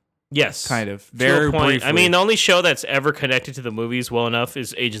 Yes. Kind of. To a Very point. briefly. I mean, the only show that's ever connected to the movies well enough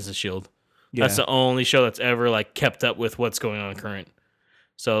is Agents of S.H.I.E.L.D. Yeah. That's the only show that's ever like kept up with what's going on current.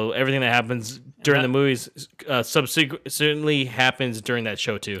 So everything that happens during that- the movies subsequently happens during that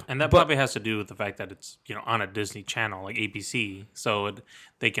show too. And that probably has to do with the fact that it's on a Disney channel like ABC, so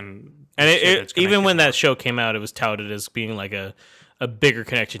they can. And make sure that it's even when connected. that show came out, it was touted as being like a bigger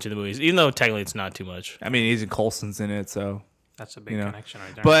connection to the movies, even though technically it's not too much. I mean, Agent Coulson's in it, so. That's a big connection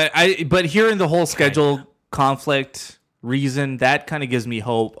right there. But hearing the whole schedule conflict reason, that kind of gives me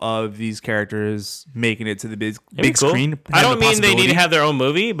hope of these characters making it to the big It'd be cool. screen. I don't Have the mean they need to possibility. have their own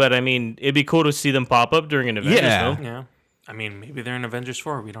movie, but I mean it'd be cool to see them pop up during an Avengers Yeah. film. yeah, I mean maybe they're in Avengers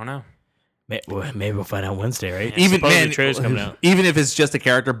 4. We don't know. Maybe we'll find out Wednesday, right? Even Supposedly man, trailer's coming out. even if it's just a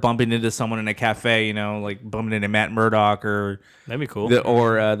character bumping into someone in a cafe, like bumping into Matt Murdock or That'd be cool.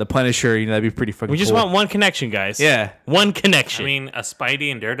 the Punisher, that'd be pretty fucking. We just cool. want one connection, guys. Yeah. One connection. I mean, a Spidey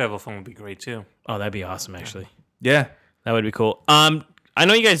and Daredevil film would be great too. oh, that'd be awesome, actually. Yeah. That would be cool. I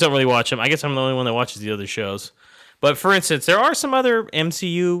know you guys don't really watch them. I guess I'm the only one that watches the other shows. But for instance, there are some other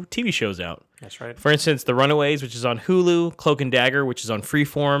MCU TV shows out. That's right. For instance, The Runaways, which is on Hulu, Cloak and Dagger, which is on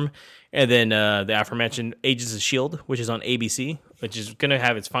Freeform, and then the aforementioned Agents of S.H.I.E.L.D., which is on ABC, which is going to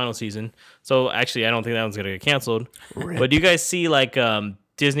have its final season. So actually, I don't think that one's going to get canceled. But do you guys see like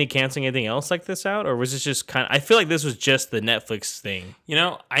Disney canceling anything else like this out? Or was this just kind of, I feel like this was just the Netflix thing.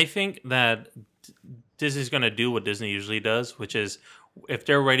 I think that Disney's going to do what Disney usually does, which is if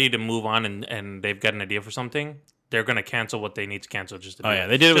they're ready to move on and they've got an idea for something, they're going to cancel what they need to cancel just to do yeah,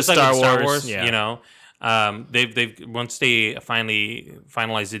 they did it with Just like Star Wars, yeah. They've once they finally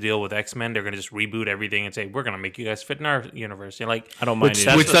finalize the deal with X-Men, they're going to just reboot everything and say we're going to make you guys fit in our universe. I don't mind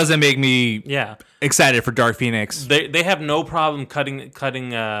it. Which doesn't make me Yeah, excited for Dark Phoenix. they have no problem cutting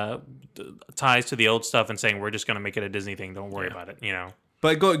ties to the old stuff and saying we're just going to make it a Disney thing. Don't worry about it.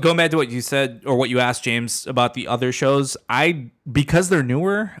 But going back to what you said or what you asked James about the other shows, because they're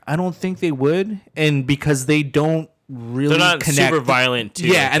newer, I don't think they would, and because they don't really They're not connect. super violent, too.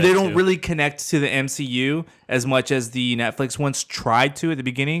 Yeah, like and that, they don't too. really connect to the MCU as much as the Netflix ones tried to at the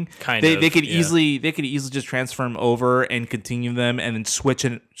beginning. Kind they of, could yeah. easily just transfer them over and continue them, and then switch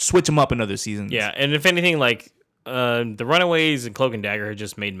them up in other seasons. Yeah, and if anything, like the Runaways and Cloak and Dagger had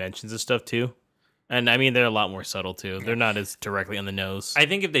just made mentions of stuff too, and I mean they're a lot more subtle too. They're not as directly on the nose. I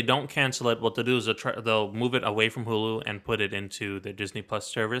think if they don't cancel it, what they'll do is they'll move it away from Hulu and put it into the Disney Plus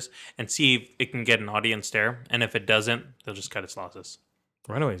service and see if it can get an audience there. And if it doesn't, they'll just cut its losses.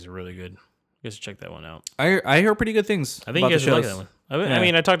 Runaways are really good. You guys should check that one out. I hear pretty good things. I think you guys would like that one. I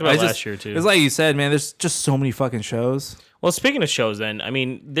mean, I talked about it last year too. It's like you said, man. There's just so many fucking shows. Well, speaking of shows, then I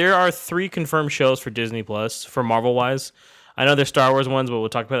mean there are 3 confirmed shows for Disney Plus for Marvel wise. I know there's Star Wars ones, but we'll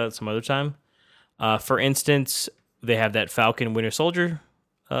talk about that some other time. For instance, they have that Falcon Winter Soldier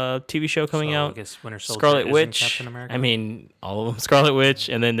TV show coming So out. I guess Winter Soldier Scarlet isn't Witch. Captain America. I mean, all of them. Scarlet Witch,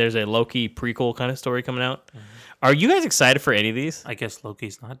 and then there's a Loki prequel kind of story coming out. Mm-hmm. Are you guys excited for any of these? I guess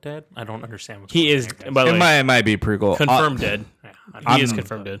Loki's not dead. I don't understand what's He going is, on here, by the way, It might be pretty cool. confirmed dead. Yeah, He is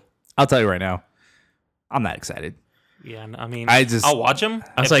confirmed dead. I'll tell you right now, I'm not excited. yeah, I mean, I'll watch them.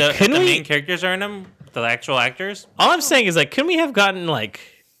 I was like, if couldn't the we- main characters are in them, the actual actors. All I'm saying is, like, couldn't we have gotten like,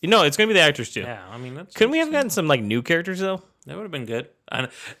 it's gonna be the actors too. Yeah, I mean, that's Couldn't we have gotten some like new characters though? that would have been good. And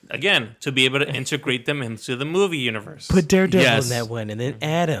again, to be able to integrate them into the movie universe. Put Daredevil Yes. in that one, and then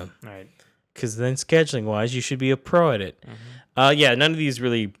add him. Right. Because then scheduling wise, you should be a pro at it. Yeah, none of these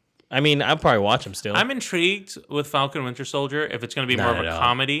really. I mean, I'll probably watch them still. I'm intrigued with Falcon Winter Soldier if it's going to be Not more of at a all.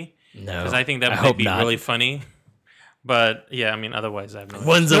 comedy. No, Because I think that I might hope be not. really funny. But yeah, I mean, otherwise, I have no.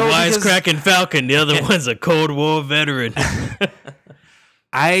 One's a No, because- wisecracking Falcon, the other one's a Cold War veteran.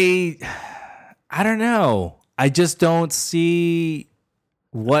 I don't know. I just don't see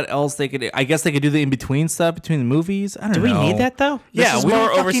what else they could. I guess they could do the in between stuff between the movies. I don't Do know. we need that though? Yeah, this is we more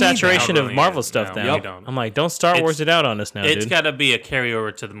don't fucking need that. oversaturation Don't of really Marvel need it. stuff No, now. we don't. I'm like, don't Star Wars it out on us now, It's dude. got to be a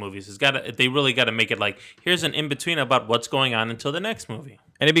carryover to the movies. They really got to make it like, here's an in between about what's going on until the next movie.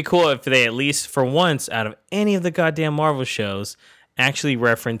 And it'd be cool if they at least for once out of any of the goddamn Marvel shows actually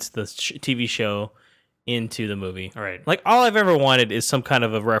reference the TV show into the movie. All right. Like all I've ever wanted is some kind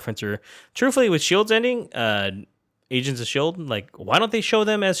of a reference. Or truthfully, with Shield's ending, Agents of Shield, like why don't they show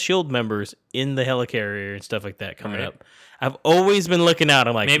them as Shield members in the helicarrier and stuff like that coming Right. up? I've always been looking out.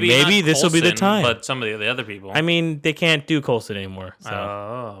 I'm like, maybe not this will be the Coulson, time. But some of the other people. I mean, they can't do Coulson anymore. So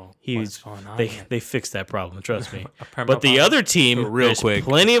what's he's going on? they fixed that problem. Trust me. perma But the bomb. other team, Real there's quick.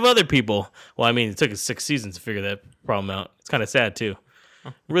 plenty of other people. Well, I mean, it took us 6 seasons to figure that problem out. It's kind of sad too.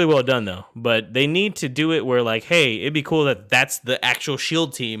 Really well done though. But they need to do it where like, hey, it'd be cool that that's the actual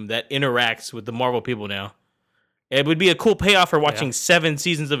Shield team that interacts with the Marvel people now. It would be a cool payoff for watching 7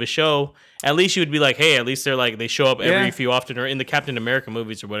 seasons of a show. At least you would be like, hey, at least they're like they show up every Yeah. few often or in the Captain America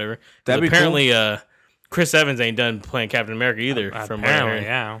movies or whatever. 'Cause That'd be apparently, Chris Evans ain't done playing Captain America either. From what I Apparently, heard.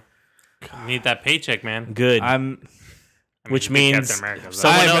 yeah. Need that paycheck, man. Good. Which I mean, means Captain America,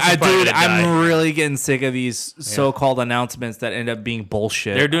 someone else is probably dude, gonna die. I'm really getting sick of these so-called announcements that end up being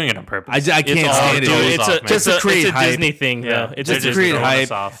bullshit. They're doing it on purpose. I can't all stand it. throws Dude, it's off, a, man. just to a, create it's a hype. Disney thing, Yeah. though. It's They're Just to just create throwing hype.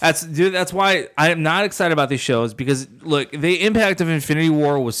 us off. That's why I'm not excited about these shows because look, the impact of Infinity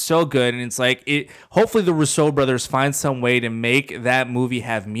War was so good, and it's like it. Hopefully, the Russo brothers find some way to make that movie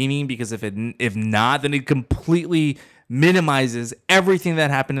have meaning. Because if not, then it completely minimizes everything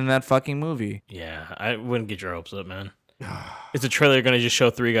that happened in that fucking movie. Yeah, I wouldn't get your hopes up, man. Is the trailer going to just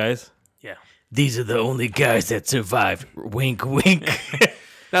show 3 guys? Yeah. These are the only guys that survived. Wink, wink.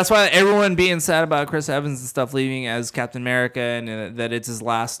 That's why everyone being sad about Chris Evans and stuff leaving as Captain America and that it's his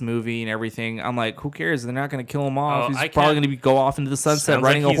last movie and everything. I'm like, who cares? They're not going to kill him off. Oh, He's I probably can't- going to go off into the sunset Sounds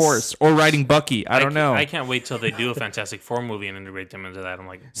riding like a he's- horse or riding Bucky. I don't know. I can't wait till they do a Fantastic Four movie and integrate them into that. I'm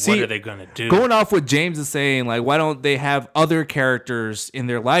like, See, what are they gonna do? Going off what James is saying, like, why don't they have other characters in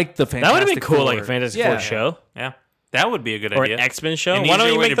there, like the Fantastic That would have been cool, Four? like a Fantastic Yeah. Four show Yeah, that would be a good or idea. an X-Men show. An Why don't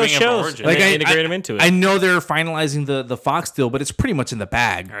easier you way make to those bring up shows origin. and Like, integrate them into it? I know they're finalizing the Fox deal, but it's pretty much in the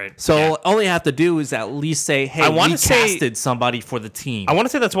bag. Right. So Yeah. all they have to do is at least say, "Hey, I we wanna say- casted somebody for the team." I want to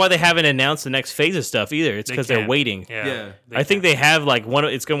say that's why they haven't announced the next phase of stuff either. It's because they're can't. waiting. Yeah. I think they have like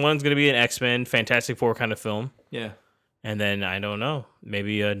one's going to be an X-Men, Fantastic Four kind of film, yeah. and then I don't know,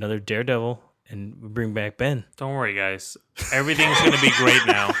 maybe another Daredevil, and bring back Ben. Don't worry, guys. Everything's gonna be great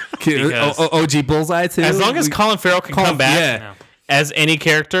now. because OG Bullseye too. As long as Colin Farrell can come back yeah. as any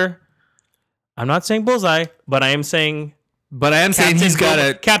character, I'm not saying Bullseye, but I am saying But I am saying he's got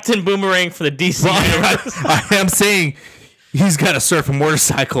a. Captain Boomerang for the DC. universe. I am saying he's got to surf a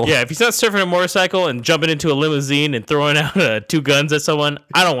motorcycle. Yeah, if he's not surfing a motorcycle and jumping into a limousine and throwing out 2 guns at someone,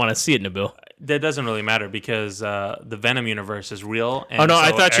 I don't want to see it, Nabil. that doesn't really matter because the Venom universe is real. And Oh no,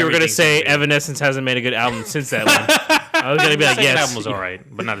 I so thought you were going to everything's say gonna be- Evanescence hasn't made a good album since that one. I was going to be like, Second yes. album was all right,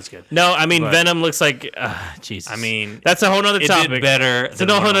 but not as good. No, I mean But- Venom looks like Jesus. I mean, that's a whole nother it topic. did better. It's a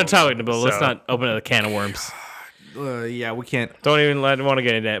whole other topic, Nabil. So- Let's not open a can of worms. Yeah, we can't. Don't even want to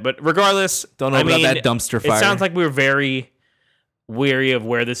get into that. But regardless, Don't I open up mean, that dumpster It fire. sounds like we're very weary of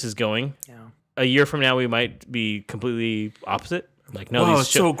where this is going. Yeah. A year from now, we might be completely opposite. Like, no, Oh, these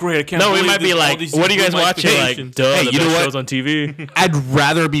it's so great! I can't. No, we believe might be this- all like, these what are you guys people watching? Like, expectations. duh, Hey, the you know best what? shows on TV. I'd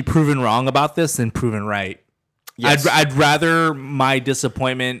rather be proven wrong about this than proven right. Yes. I'd rather my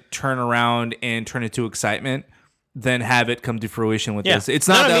disappointment turn around and turn into excitement than have it come to fruition with Yeah. this. It's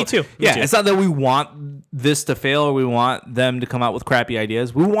not No, that, me too. Me yeah, too. it's not that we want this to fail or we want them to come out with crappy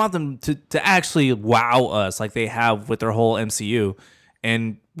ideas. We want them to actually wow us like they have with their whole MCU.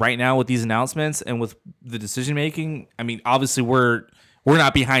 And right now with these announcements and with the decision making, I mean, obviously we're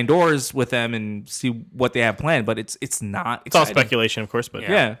not behind doors with them and see what they have planned, but it's not. It's all exciting. speculation, of course, but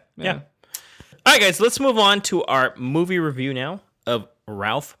Yeah. yeah. All right, guys, let's move on to our movie review now of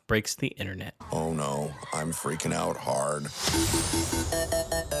Ralph Breaks the Internet. Oh no, I'm freaking out hard.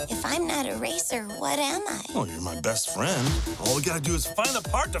 If I'm not a racer, what am I? Oh, you're my best friend. All we gotta do is find a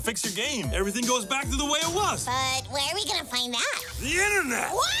part to fix your game. Everything goes back to the way it was. But where are we gonna find that? The internet!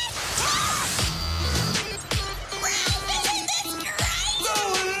 What? Ralph, isn't this great? No,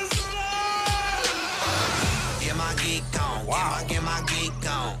 it is not! Get my geek on. Wow. Get my geek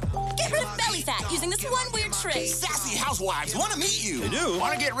on. Get rid of belly fat using this one weird trick. Sassy housewives want to meet you. They do.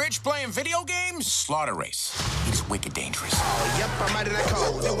 Want to get rich playing video games? Slaughter Race. It's wicked dangerous. Yep, I'm out of that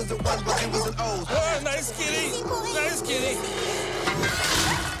code. It was a one, but it was an O. Oh, nice kitty. Nice kitty.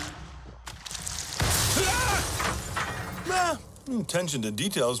 Ah! Attention to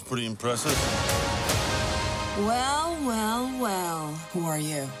detail is pretty impressive. Well, well, well. Who are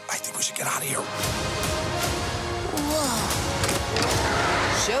you? I think we should get out of here.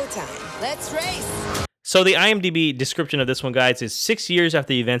 Showtime. Let's race. So the IMDb description of this one, guys, is 6 years after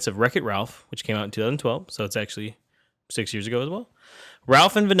the events of Wreck-It Ralph, which came out in 2012. So it's actually 6 years ago as well.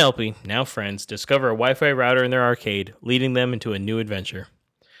 Ralph and Vanellope, now friends, discover a Wi-Fi router in their arcade, leading them into a new adventure.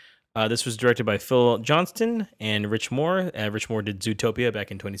 This was directed by Phil Johnston and Rich Moore. Rich Moore did Zootopia back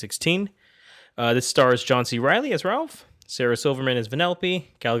in 2016. This stars John C. Reilly as Ralph, Sarah Silverman as Vanellope,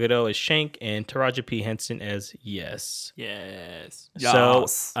 Gal Gadot as Shank, and Taraji P. Henson as Yes. Yes. So,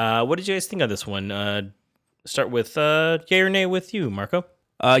 what did you guys think of this one? Start with yay or nay with you, Marco.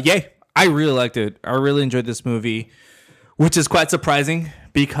 Yay. I really liked it. I really enjoyed this movie, which is quite surprising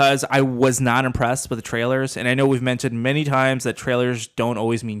because I was not impressed with the trailers. And I know we've mentioned many times that trailers don't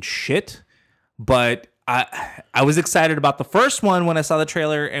always mean shit, but I was excited about the first one when I saw the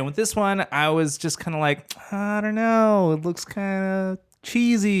trailer. And with this one, I was just kind of like, I don't know. It looks kind of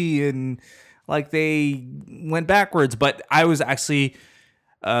cheesy and like they went backwards. But I was actually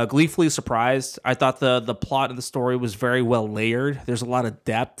gleefully surprised. I thought the plot of the story was very well layered. There's a lot of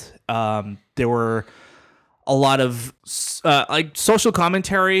depth. There were a lot of like social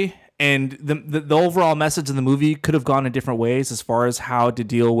commentary, and the overall message of the movie could have gone in different ways as far as how to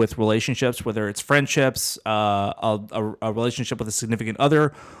deal with relationships, whether it's friendships, a relationship with a significant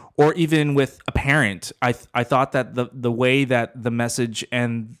other, or even with a parent. I thought that the way that the message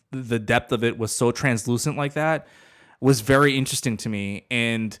and the depth of it was so translucent like that was very interesting to me.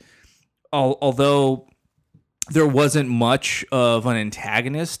 And although there wasn't much of an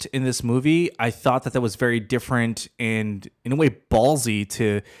antagonist in this movie, I thought that was very different and in a way ballsy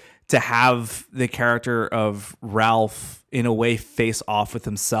to have the character of Ralph in a way face off with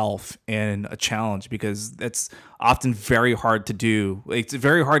himself in a challenge, because that's often very hard to do. It's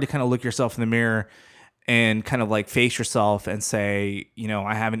very hard to kind of look yourself in the mirror and kind of like face yourself and say,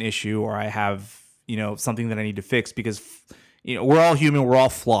 I have an issue, or I have, something that I need to fix, because, we're all human. We're all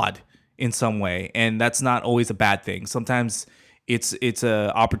flawed in some way. And that's not always a bad thing. Sometimes it's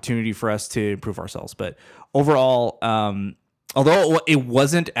a opportunity for us to improve ourselves. But overall, although it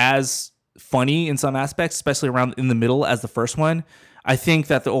wasn't as funny in some aspects, especially around in the middle as the first one, I think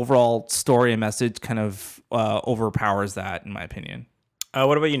that the overall story and message kind of overpowers that, in my opinion.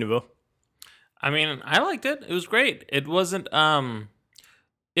 What about you, Nubo? I mean, I liked it. It was great. It wasn't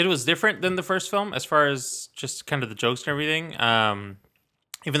it was different than the first film as far as just kind of the jokes and everything.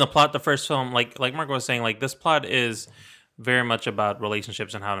 Even the plot, the first film, like Marco was saying, like this plot is very much about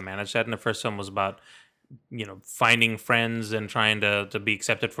relationships and how to manage that. And the first film was about, finding friends and trying to be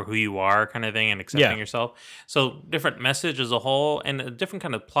accepted for who you are, kind of thing, and accepting yourself. So different message as a whole and a different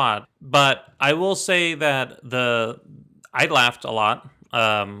kind of plot. But I will say that I laughed a lot.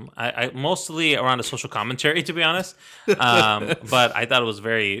 I mostly around the social commentary, to be honest. But I thought it was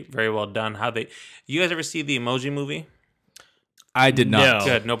very, very well done. You guys ever see the Emoji Movie? I did not. No.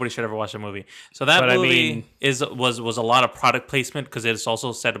 Good. Nobody should ever watch that movie. So that movie was a lot of product placement, because it's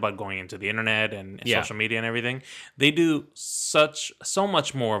also said about going into the internet and social media and everything. They do so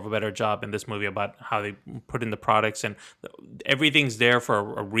much more of a better job in this movie about how they put in the products, and everything's there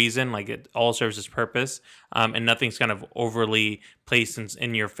for a reason. Like it all serves its purpose, and nothing's kind of overly placed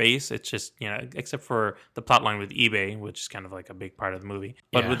in your face. It's just, except for the plot line with eBay, which is kind of like a big part of the movie.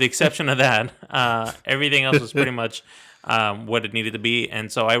 But with the exception of that, everything else was pretty much what it needed to be,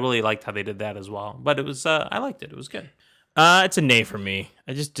 and so I really liked how they did that as well. But it was I liked it. It was good. It's a nay for me.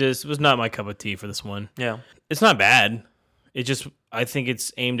 I just it was not my cup of tea for this one. Yeah, it's not bad. I think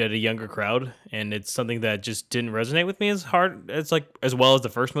it's aimed at a younger crowd, and it's something that just didn't resonate with me as well as the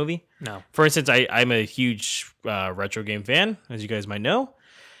first movie. No, for instance, I'm a huge retro game fan, as you guys might know,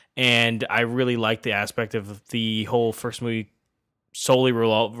 and I really like the aspect of the whole first movie solely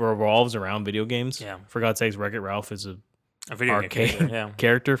revolves around video games. Yeah, for God's sakes, Wreck-It Ralph is a video arcade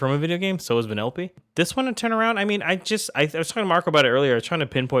character from a video game. So is Vanellope. This one, a turnaround. I mean, I was talking to Marco about it earlier. I was trying to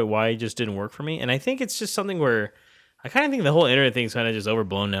pinpoint why it just didn't work for me, and I think it's just something where I kind of think the whole internet thing is kind of just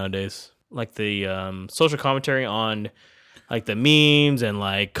overblown nowadays. Like the social commentary on like the memes and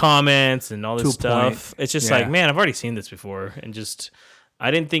like comments and all this stuff. It's just like, man, I've already seen this before, and just I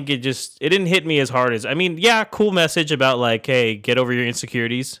didn't think it didn't hit me as hard as, I mean, yeah, cool message about like, hey, get over your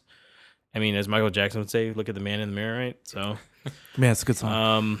insecurities. I mean, as Michael Jackson would say, look at the man in the mirror, right? So, man, it's a good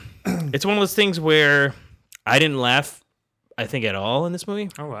song. It's one of those things where I didn't laugh, I think, at all in this movie.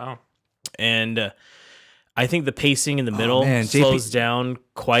 Oh, wow. And I think the pacing in the middle slows down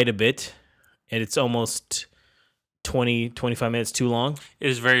quite a bit. And it's almost 20, 25 minutes too long. It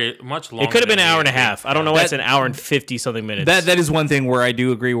is very much longer. It could have been an than hour and a the- half. I don't know why it's an hour and 50 something minutes. That is one thing where I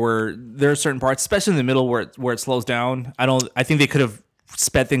do agree. Where there are certain parts, especially in the middle, where it slows down. I think they could have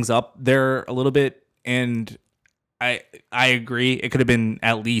sped things up there a little bit, and I agree. It could have been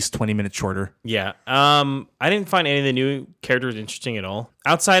at least 20 minutes shorter. Yeah. I didn't find any of the new characters interesting at all.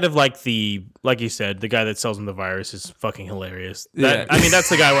 Outside of like you said, the guy that sells them the virus is fucking hilarious. Yeah. I mean, that's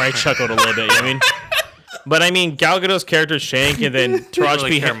the guy where I chuckled a little bit. You know what I mean? But I mean, Gal Gadot's character Shank, and then Taraji really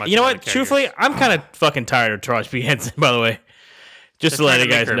P. care much You know about what? the Truthfully, I'm kind of fucking tired of Taraji P. Henson. By the way, just to They're let trying you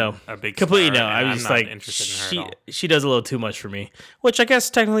to guys make her know, a big completely star, no. and I'm I'm just not like interested in her at all. she does a little too much for me, which I guess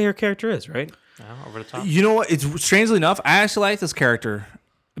technically her character is, right? Over the top. You know what? It's strangely enough, I actually like this character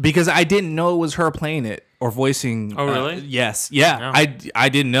because I didn't know it was her playing it or voicing. Oh, really? Yes. Yeah. I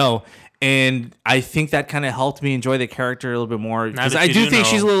didn't know. And I think that kind of helped me enjoy the character a little bit more because that I you do do think know-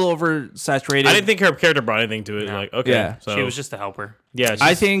 she's a little oversaturated. I didn't think her character brought anything to it. No. Like, okay, Yeah. so She was just a helper. yeah.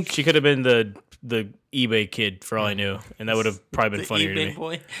 I think- she could have been the eBay kid for all I knew, and that would have probably been funnier to me.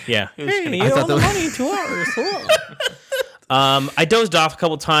 boy. Yeah. Hey, I thought that was- money in 2 hours. I dozed off a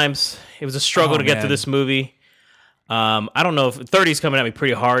couple times. It was a struggle Oh, to get man. through this movie. I don't know if 30's coming at me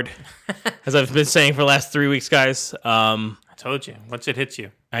pretty hard, as I've been saying for the last 3 weeks, guys. I told you. Once it hits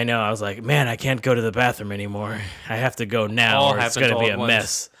you. I know. I was like, man, I can't go to the bathroom anymore. I have to go now, All or it's happens going to be all a at once.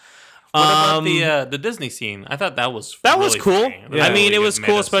 mess. What about the Disney scene? I thought that was That was really cool. funny. That I mean, really it was good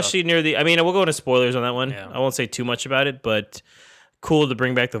cool, meta stuff. especially near the. I mean, we'll go into spoilers on that one. Yeah. I won't say too much about it, but cool to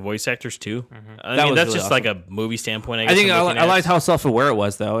bring back the voice actors too. I That mean, was that's really just like a movie standpoint. I guess I think I'm looking I at. liked how self-aware it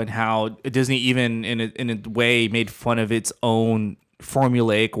was, though, and how Disney even in a way made fun of its own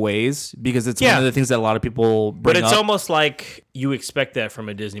formulaic ways because it's one Yeah. of the things that a lot of people bring But it's up. almost like you expect that from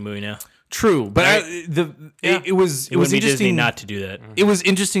a Disney movie now. True, but Right? it was It would be Disney interesting not to do that. It was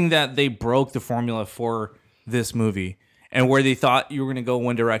interesting that they broke the formula for this movie, and where they thought you were going to go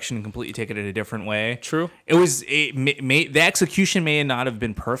one direction and completely take it in a different way. True. The execution may not have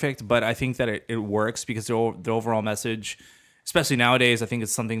been perfect, but I think that it works because the overall message, especially nowadays, I think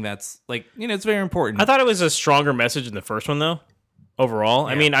it's something that's like it's very important. I thought it was a stronger message than the first one, though. Overall,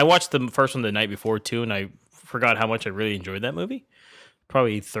 I mean, I watched the first one the night before too, and I forgot how much I really enjoyed that movie.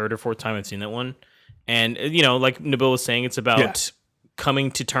 Probably third or fourth time I've seen that one, and like Nabil was saying, it's about coming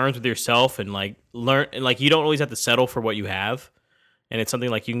to terms with yourself and like learn, and like you don't always have to settle for what you have, and it's something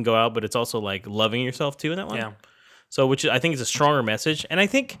like you can go out, but it's also like loving yourself too in that one. Yeah. So, which I think is a stronger message, and I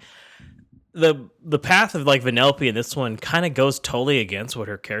think the path of like Vanellope in this one kind of goes totally against what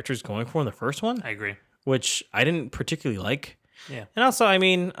her character is going for in the first one, I agree. which I didn't particularly like. Yeah. And also, I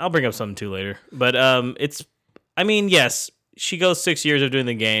mean, I'll bring up something too later, but yes, she goes 6 years of doing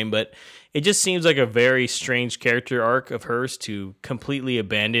the game, but it just seems like a very strange character arc of hers to completely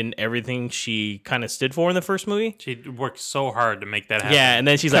abandon everything she kind of stood for in the first movie. She worked so hard to make that happen. Yeah, and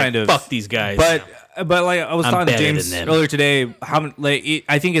then she's Kind like, of. "Fuck these guys." But like I was I'm talking to better James than them. earlier today,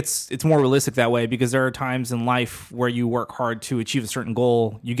 I think it's more realistic that way because there are times in life where you work hard to achieve a certain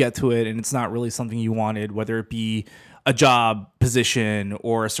goal, you get to it, and it's not really something you wanted, whether it be a job position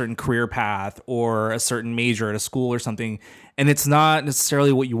or a certain career path or a certain major at a school or something, and it's not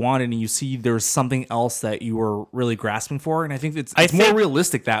necessarily what you wanted, and you see there's something else that you were really grasping for, and I think it's more think-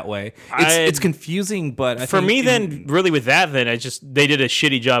 realistic that way. I- It's confusing, but I for think me, then really with that, then they did a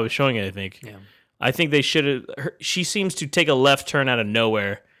shitty job of showing it. I think. Yeah. I think they should have. She seems to take a left turn out of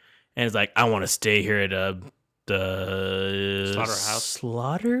nowhere, and is like, "I want to stay here at the Slaughterhouse?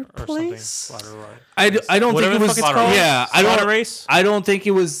 slaughter Or place." something. Slaughter Road. I don't Whatever think it the was. fuck it's called? Yeah, Slaughter race. I don't think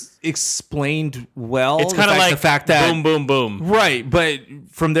it was explained well. It's kind of like the fact that boom, boom, boom. right, but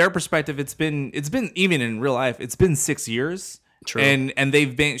from their perspective, it's been even in real life, it's been 6 years. True. And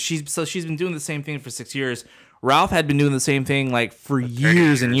they've been she's been doing the same thing for 6 years. Ralph had been doing the same thing like for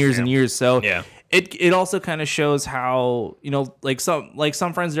years and years and years. So Yeah. it also kind of shows how like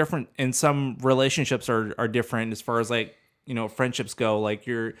some friends are different and some relationships are different as far as like friendships go. Like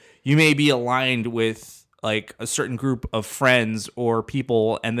you may be aligned with like a certain group of friends or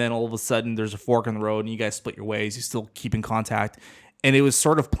people, and then all of a sudden there's a fork in the road and you guys split your ways. You still keep in contact, and it was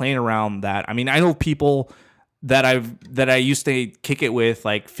sort of playing around that. I mean, I know people that I used to kick it with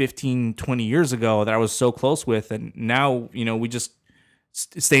like 15, 20 years ago that I was so close with, and now we just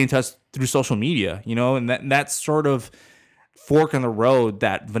stay in touch through social media, and that sort of fork in the road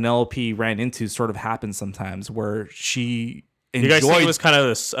that Vanellope ran into sort of happens sometimes, where she You guys think enjoyed. it was kind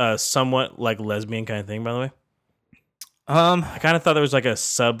of a somewhat like lesbian kind of thing, by the way? Um, I kind of thought there was like a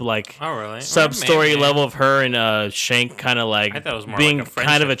sub really? sub story Maybe. level of her and Shank kind of like I thought it was more being like a kind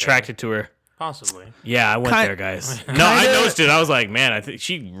of friendship attracted to her. Possibly. Yeah, I went Ki- there, guys. No, I noticed it. I was like, man, I think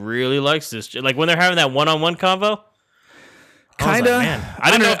she really likes this. Like when they're having that one-on-one convo, Kind of.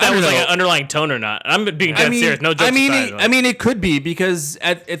 I don't know if that was like an underlying tone or not. I'm being dead serious. No jokes aside. I mean, it could be because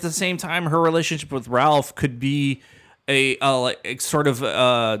at the same time, her relationship with Ralph could be a like sort of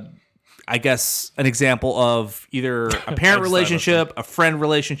I guess an example of either a parent relationship, a friend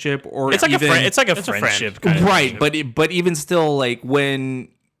relationship, or it's like even, it's like a friendship, kind of right? But even still, like when,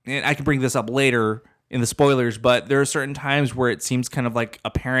 and I can bring this up later in the spoilers, but there are certain times where it seems kind of like a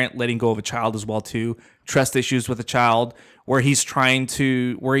parent letting go of a child as well too. Trust issues with a child where he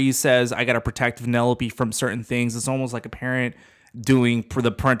says, I got to protect Vanellope from certain things. It's almost like a parent doing for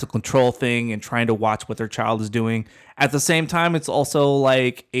the parental control thing and trying to watch what their child is doing. At the same time, it's also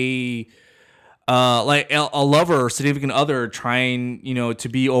like a lover or significant other trying, to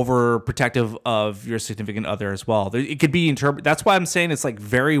be overprotective of your significant other as well. It could be interpreted. That's why I'm saying it's like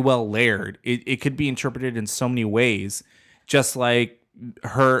very well layered. It could be interpreted in so many ways, just like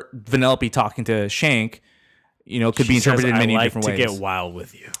Vanellope talking to Shank, could be interpreted in many different ways. To get wild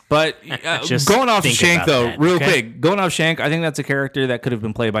with you. But going off of Shank, though, real quick, going off Shank, I think that's a character that could have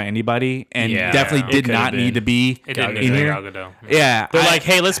been played by anybody and definitely did not need to be in here. Yeah. They're like,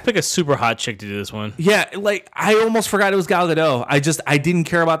 hey, let's pick a super hot chick to do this one. Yeah, like I almost forgot it was Gal Gadot. I didn't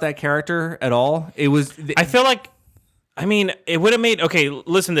care about that character at all. It was. I feel like, it would have made. Okay,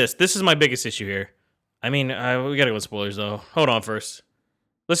 listen to this. This is my biggest issue here. We gotta go with spoilers though. Hold on first.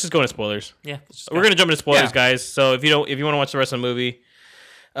 Let's just go into spoilers. Yeah, we're gonna jump into spoilers, guys. So if you want to watch the rest of the movie,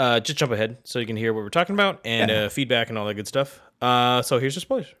 just jump ahead so you can hear what we're talking about and feedback and all that good stuff. So here's your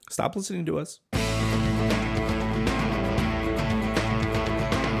spoilers. Stop listening to us.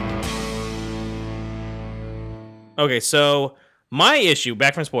 Okay, so my issue,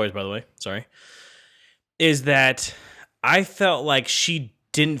 back from spoilers, by the way, sorry, is that I felt like she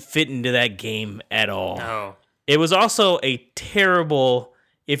didn't fit into that game at all. No. It was also a terrible,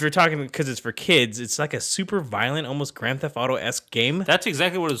 if you're talking because it's for kids, it's like a super violent, almost Grand Theft Auto-esque game. That's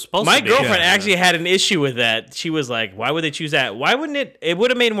exactly what it was supposed My to be. girlfriend actually had an issue with that. She was like, why would they choose that? Why wouldn't it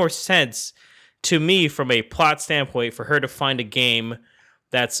would have made more sense to me from a plot standpoint for her to find a game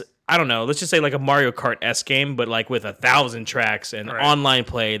that's, I don't know, let's just say like a Mario Kart-esque game, but like with 1,000 tracks and online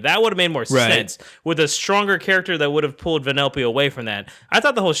play. That would have made more sense with a stronger character that would have pulled Vanellope away from that. I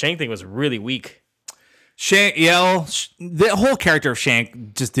thought the whole Shank thing was really weak. Shank, the whole character of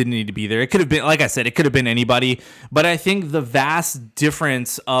Shank just didn't need to be there. It could have been, like I said, it could have been anybody. But I think the vast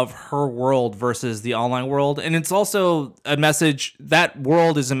difference of her world versus the online world, and it's also a message, that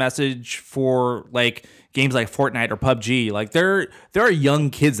world is a message for like games like Fortnite or PUBG. Like there are young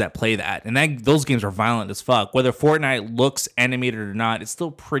kids that play that, and those games are violent as fuck. Whether Fortnite looks animated or not, it's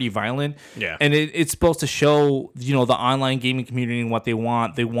still pretty violent. Yeah, and it's supposed to show the online gaming community and what they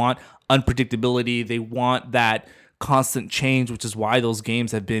want. They want unpredictability. They want that constant change, which is why those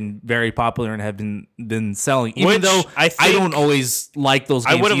games have been very popular and have been selling. Even though I don't always like those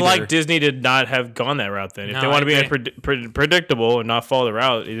games. I would have liked Disney to not have gone that route then. If they want to be predictable and not follow the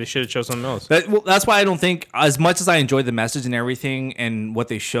route, they should have chosen something else. That's why I don't think, as much as I enjoyed the message and everything and what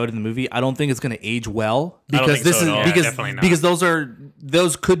they showed in the movie, I don't think it's going to age well because because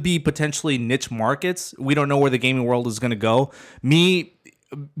those could be potentially niche markets. We don't know where the gaming world is going to go. Me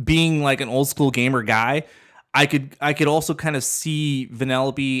being like an old school gamer guy, I could also kind of see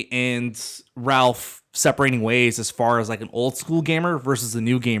Vanellope and Ralph separating ways as far as like an old school gamer versus a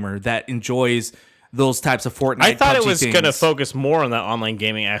new gamer that enjoys those types of Fortnite. I thought PUBG it was going to focus more on that online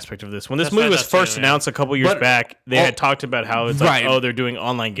gaming aspect of this. When this movie was first announced a couple years back, they had talked about how it's like, they're doing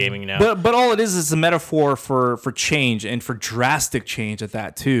online gaming now. But all it is a metaphor for change and for drastic change at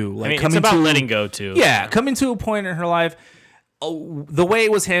that too. Like it's about letting go too. Yeah, coming to a point in her life. The way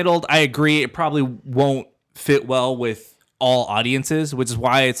it was handled, I agree. It probably won't fit well with all audiences, which is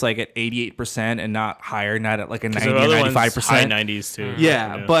why it's like at 88% and not higher, not at like a 90 or 95%. High 90s too.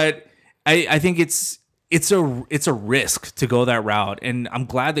 Yeah, but I think it's a risk to go that route, and I'm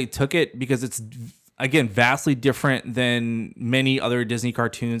glad they took it because it's, again, vastly different than many other Disney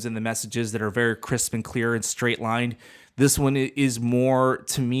cartoons and the messages that are very crisp and clear and straight lined. This one is more,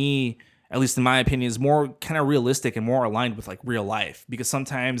 to me, at least in my opinion, is more kind of realistic and more aligned with like real life, because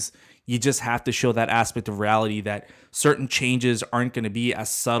sometimes you just have to show that aspect of reality that certain changes aren't going to be as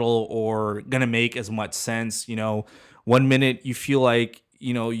subtle or going to make as much sense. 1 minute you feel like,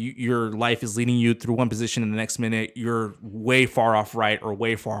 your life is leading you through one position, and the next minute you're way far off right or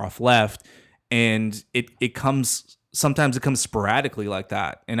way far off left. And sometimes it comes sporadically like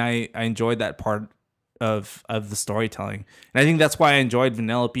that. And I enjoyed that part of the storytelling. And I think that's why I enjoyed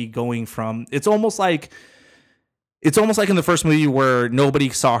Vanellope going from, it's almost like in the first movie where nobody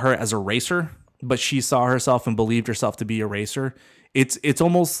saw her as a racer, but she saw herself and believed herself to be a racer. It's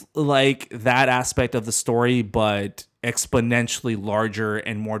almost like that aspect of the story, but exponentially larger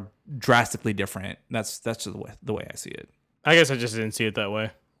and more drastically different. That's just the way I see it. I guess I just didn't see it that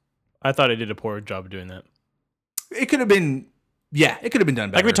way. I thought I did a poor job of doing that. It could have been, it could have been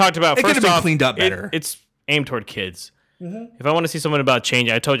done better. Like we talked about, it could first have been off, cleaned up better. It's aimed toward kids. If I want to see someone about change,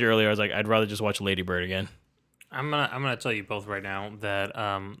 I told you earlier, I was like, I'd rather just watch Lady Bird again. I'm gonna tell you both right now that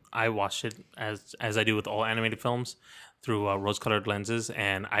I watched it as I do with all animated films through rose-colored lenses,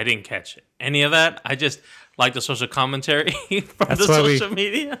 and I didn't catch any of that. I just like the social commentary from the social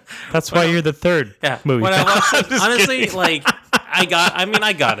media. That's why you're the third movie. When I watched it, honestly, like I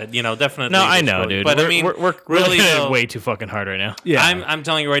got it. You know, definitely. No, I know, dude. But we're, I mean, we're really, looking at though, it way too fucking hard right now. Yeah, I'm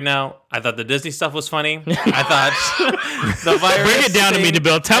telling you right now. I thought the Disney stuff was funny. I thought the virus. Bring it down to me,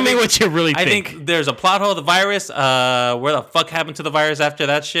 DeBill. Tell me what you really think. I think there's a plot hole. The virus. Where the fuck happened to the virus after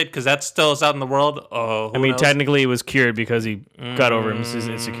that shit? Because that still is out in the world. Oh, I mean, technically, it was cured because he got over his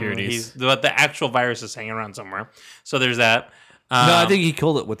insecurities. But the actual virus is hanging around somewhere. So there's that. No, I think he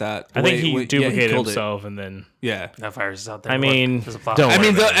killed it with that. I think he duplicated himself, and then that virus is out there. I mean, Look, don't. I worry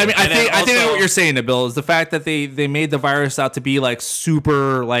mean, about it. I think what you're saying, Bill, is the fact that they made the virus out to be like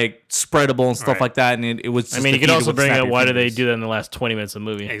super like spreadable and stuff like that, and it was. Just I mean, you could defeated also with bring snap up your why did they fingers. do that in the last 20 minutes of the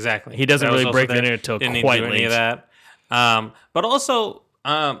movie? Exactly. He doesn't That was really also break there. the internet until Didn't quite do any late. of that. But also,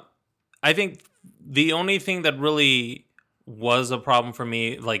 I think the only thing that really was a problem for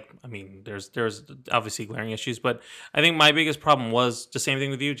me, like, I mean, there's obviously glaring issues, but I think my biggest problem was the same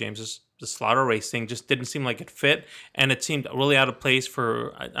thing with you, James. Just the slaughter race thing just didn't seem like it fit, and it seemed really out of place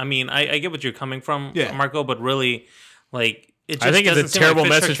for. I mean, I get what you're coming from, Marco, but really, like, it just I think it's a doesn't seem like terrible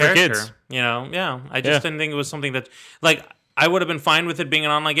it fits her message for character, kids. You know, I just didn't think it was something that, like, I would have been fine with it being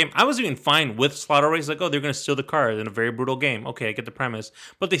an online game. I was even fine with slaughter race. Like, oh, they're going to steal the car in a very brutal game. Okay, I get the premise.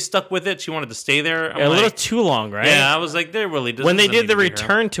 But they stuck with it. She wanted to stay there. A little too long, right? Yeah, I was like, they really doesn't. When they did the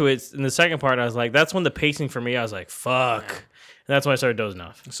return to it in the second part, I was like, that's when the pacing for me, I was like, fuck. And that's when I started dozing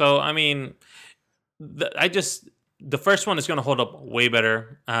off. So, I mean, the first one is going to hold up way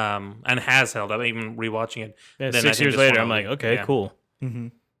better and has held up, even rewatching it. Yeah, Then 6 I think years this later, one I'm like, will- okay, yeah. cool.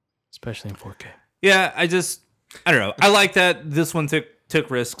 Especially in 4K. Yeah, I don't know. I like that this one took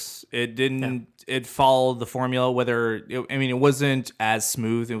risks. It didn't. It followed the formula. It wasn't as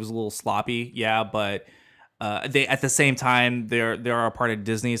smooth. It was a little sloppy. Yeah, but they at the same time they are a part of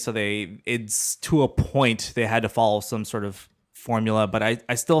Disney, so it's to a point they had to follow some sort of formula. But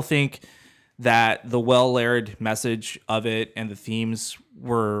I still think that the well-layered message of it and the themes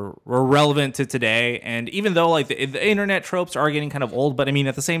were relevant to today. And even though like the internet tropes are getting kind of old, but I mean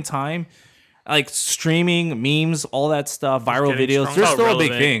at the same time, like streaming, memes, all that stuff, viral getting videos, stronger. they're still a Relevant.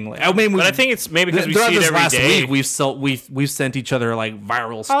 big thing. Like, I mean, But I think it's maybe because we throughout see it this every last day. week, we've sent each other like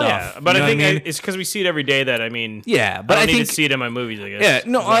viral stuff. Oh, yeah. But You know I think what mean? it's because we see it every day that, I mean, Yeah, but I I don't need think to see it in my movies, I guess. yeah,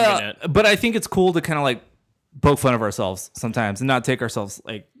 no, is what I'm getting at. but I think it's cool to kind of like poke fun of ourselves sometimes and not take ourselves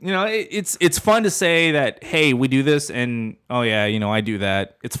like, you know, it's fun to say that, hey, we do this and oh yeah, you know, I do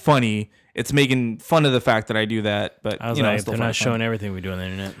that. It's funny. It's making fun of the fact that I do that, but I was you know, like, it's still they're fun. not showing everything we do on the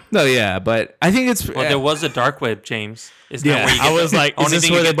internet. No, yeah, but I think it's Well, there was a dark web, James. Is Yeah, that where you I get was the, like, is only this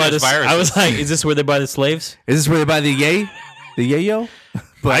thing where you they get buy those this? I viruses? was like, is this where they buy the slaves? Is this where they buy the yayo?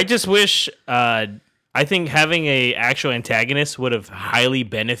 But I just wish. I think having a actual antagonist would have highly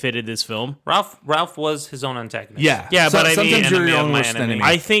benefited this film. Ralph was his own antagonist. Yeah, Yeah, but I mean, sometimes you're enemy your of own my worst enemy. enemy.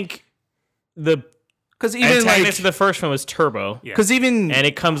 I think the Because even antagonist of like, the first one was Turbo, because even and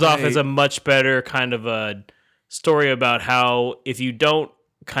it comes off I- as a much better kind of a story about how if you don't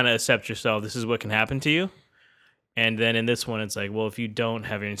kind of accept yourself, this is what can happen to you. And then in this one, it's like, well, if you don't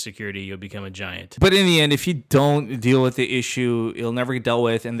have your insecurity, you'll become a giant. But in the end, if you don't deal with the issue, it'll never get dealt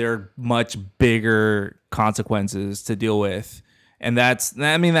with, and there are much bigger consequences to deal with. And that's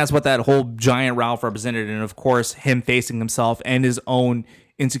what that whole giant Ralph represented. And of course, him facing himself and his own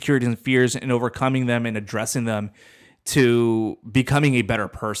insecurities and fears and overcoming them and addressing them to becoming a better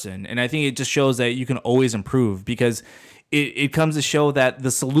person. And I think it just shows that you can always improve, because it comes to show that the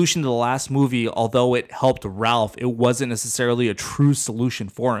solution to the last movie, although it helped Ralph, it wasn't necessarily a true solution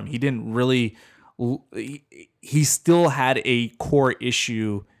for him. He didn't really, he still had a core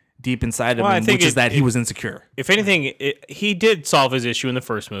issue deep inside of Well, I him, think which is that he was insecure. If anything, he did solve his issue in the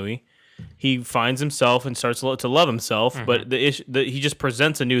first movie. He finds himself and starts to love himself, but he just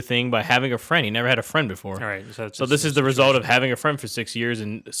presents a new thing by having a friend. He never had a friend before. All right. So this is the result of having a friend for 6 years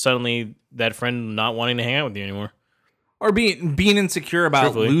and suddenly that friend not wanting to hang out with you anymore. Or being insecure about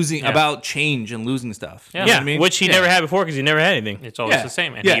Truthfully, losing, yeah. about change and losing stuff. Yeah. You know Yeah, what I mean? which he Yeah. never had before because he never had anything. It's always Yeah. the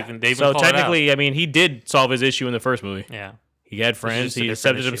same. And Yeah. they even So call it out. technically, I mean, he did solve his issue in the first movie. Yeah. He had friends. just a He different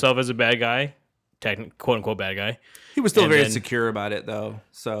accepted issue. himself as a bad guy, quote unquote bad guy. He was still And very then- insecure about it, though.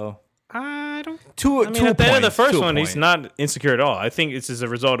 So I don't. To I mean, at the end of the first one, he's point. not insecure at all. I think it's as a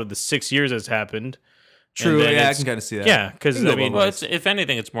result of the 6 years that's happened. True. And then Yeah, I it's- can kind of see that. Yeah, because It can I go mean, both Well, ways. if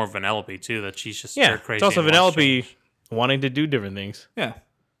anything, it's more Vanellope too. That she's just yeah, stir crazy. it's also and wants Vanellope change. wanting to do different things. Yeah.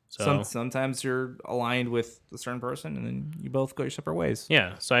 So Sometimes you're aligned with a certain person, and then you both go your separate ways.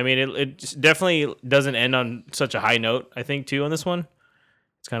 yeah, so I mean, it definitely doesn't end on such a high note. I think too on this one,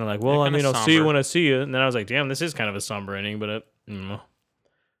 it's kind of like, well, Yeah, I kinda mean, I'll see you somber. when I see you, and then I was like, damn, this is kind of a somber ending, but I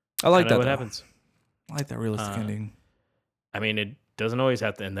like that. what though. happens. I like that realistic ending. I mean, it doesn't always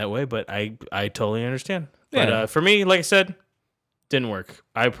have to end that way, but I totally understand. But Yeah. for me, like I said, didn't work.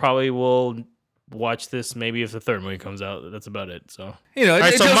 I probably will watch this maybe if the third movie comes out. That's about it. So, You know, all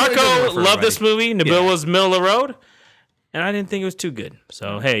right. So Marco loved this movie. movie. Nabil was middle of the road, and I didn't think it was too good.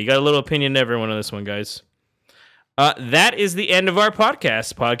 So, hey, you got a little opinion to everyone on this one, guys. That is the end of our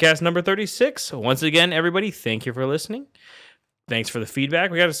podcast number 36. Once again, everybody, thank you for listening. Thanks for the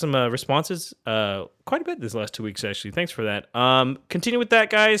feedback. We got some responses quite a bit this last 2 weeks, actually. Thanks for that. Continue with that,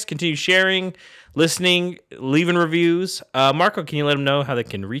 guys. Continue sharing, listening, leaving reviews. Marco, can you let them know how they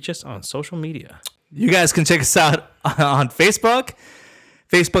can reach us on social media? You guys can check us out on Facebook,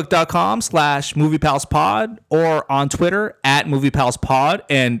 facebook.com/moviepalspod, or on Twitter @moviepalspod.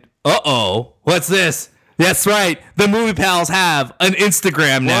 And what's this? That's right. The Movie Pals have an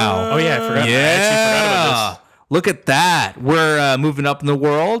Instagram now. Oh, yeah, I forgot. I actually forgot about this. Look at that. We're moving up in the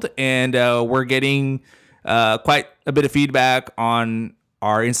world, and we're getting quite a bit of feedback on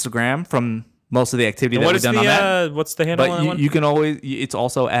our Instagram from most of the activity And that what we've is done on that. what's the handle on But that you, one? you can always, it's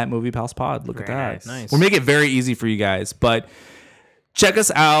also @moviepalspod. Look at that. nice. We'll make it very easy for you guys. But check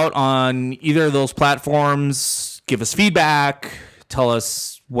us out on either of those platforms. Give us feedback. Tell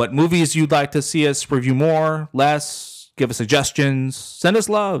us what movies you'd like to see us review more, less. Give us suggestions. Send us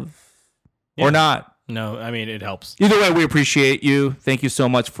love or not. No, I mean, it helps. Either way, we appreciate you. Thank you so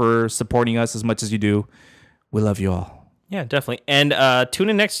much for supporting us as much as you do. We love you all. Yeah, definitely. And tune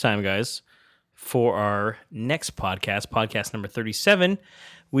in next time, guys, for our next podcast number 37.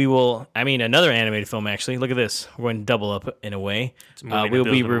 We will, another animated film, actually. Look at this. We're going to double up in a way. a movie We'll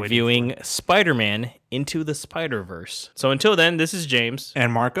Nabil's be been waiting reviewing Spider-Man Into the Spider-Verse. So until then, this is James.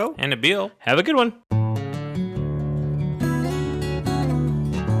 And Marco? And Nabil. Have a good one.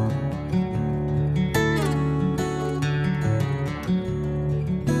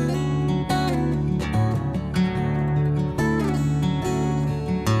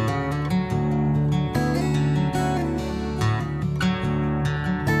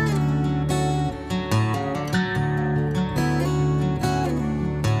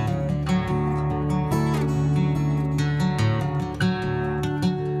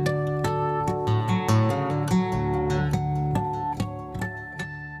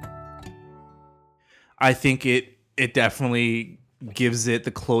 I think it definitely gives it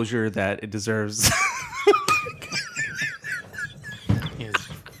the closure that it deserves.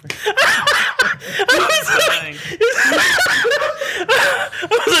 I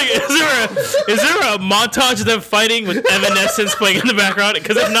was like, is there a montage of them fighting with Evanescence playing in the background?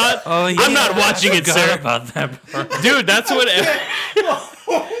 Because if not, I'm not watching it, sir. About that part. Dude, that's what...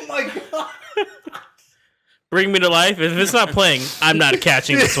 Oh my god. Bring Me to Life. If it's not playing, I'm not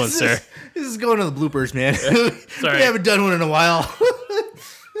catching this one, sir. This is going to the bloopers, man. Sorry. We haven't done one in a while.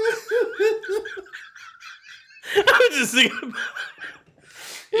 I was just thinking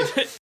about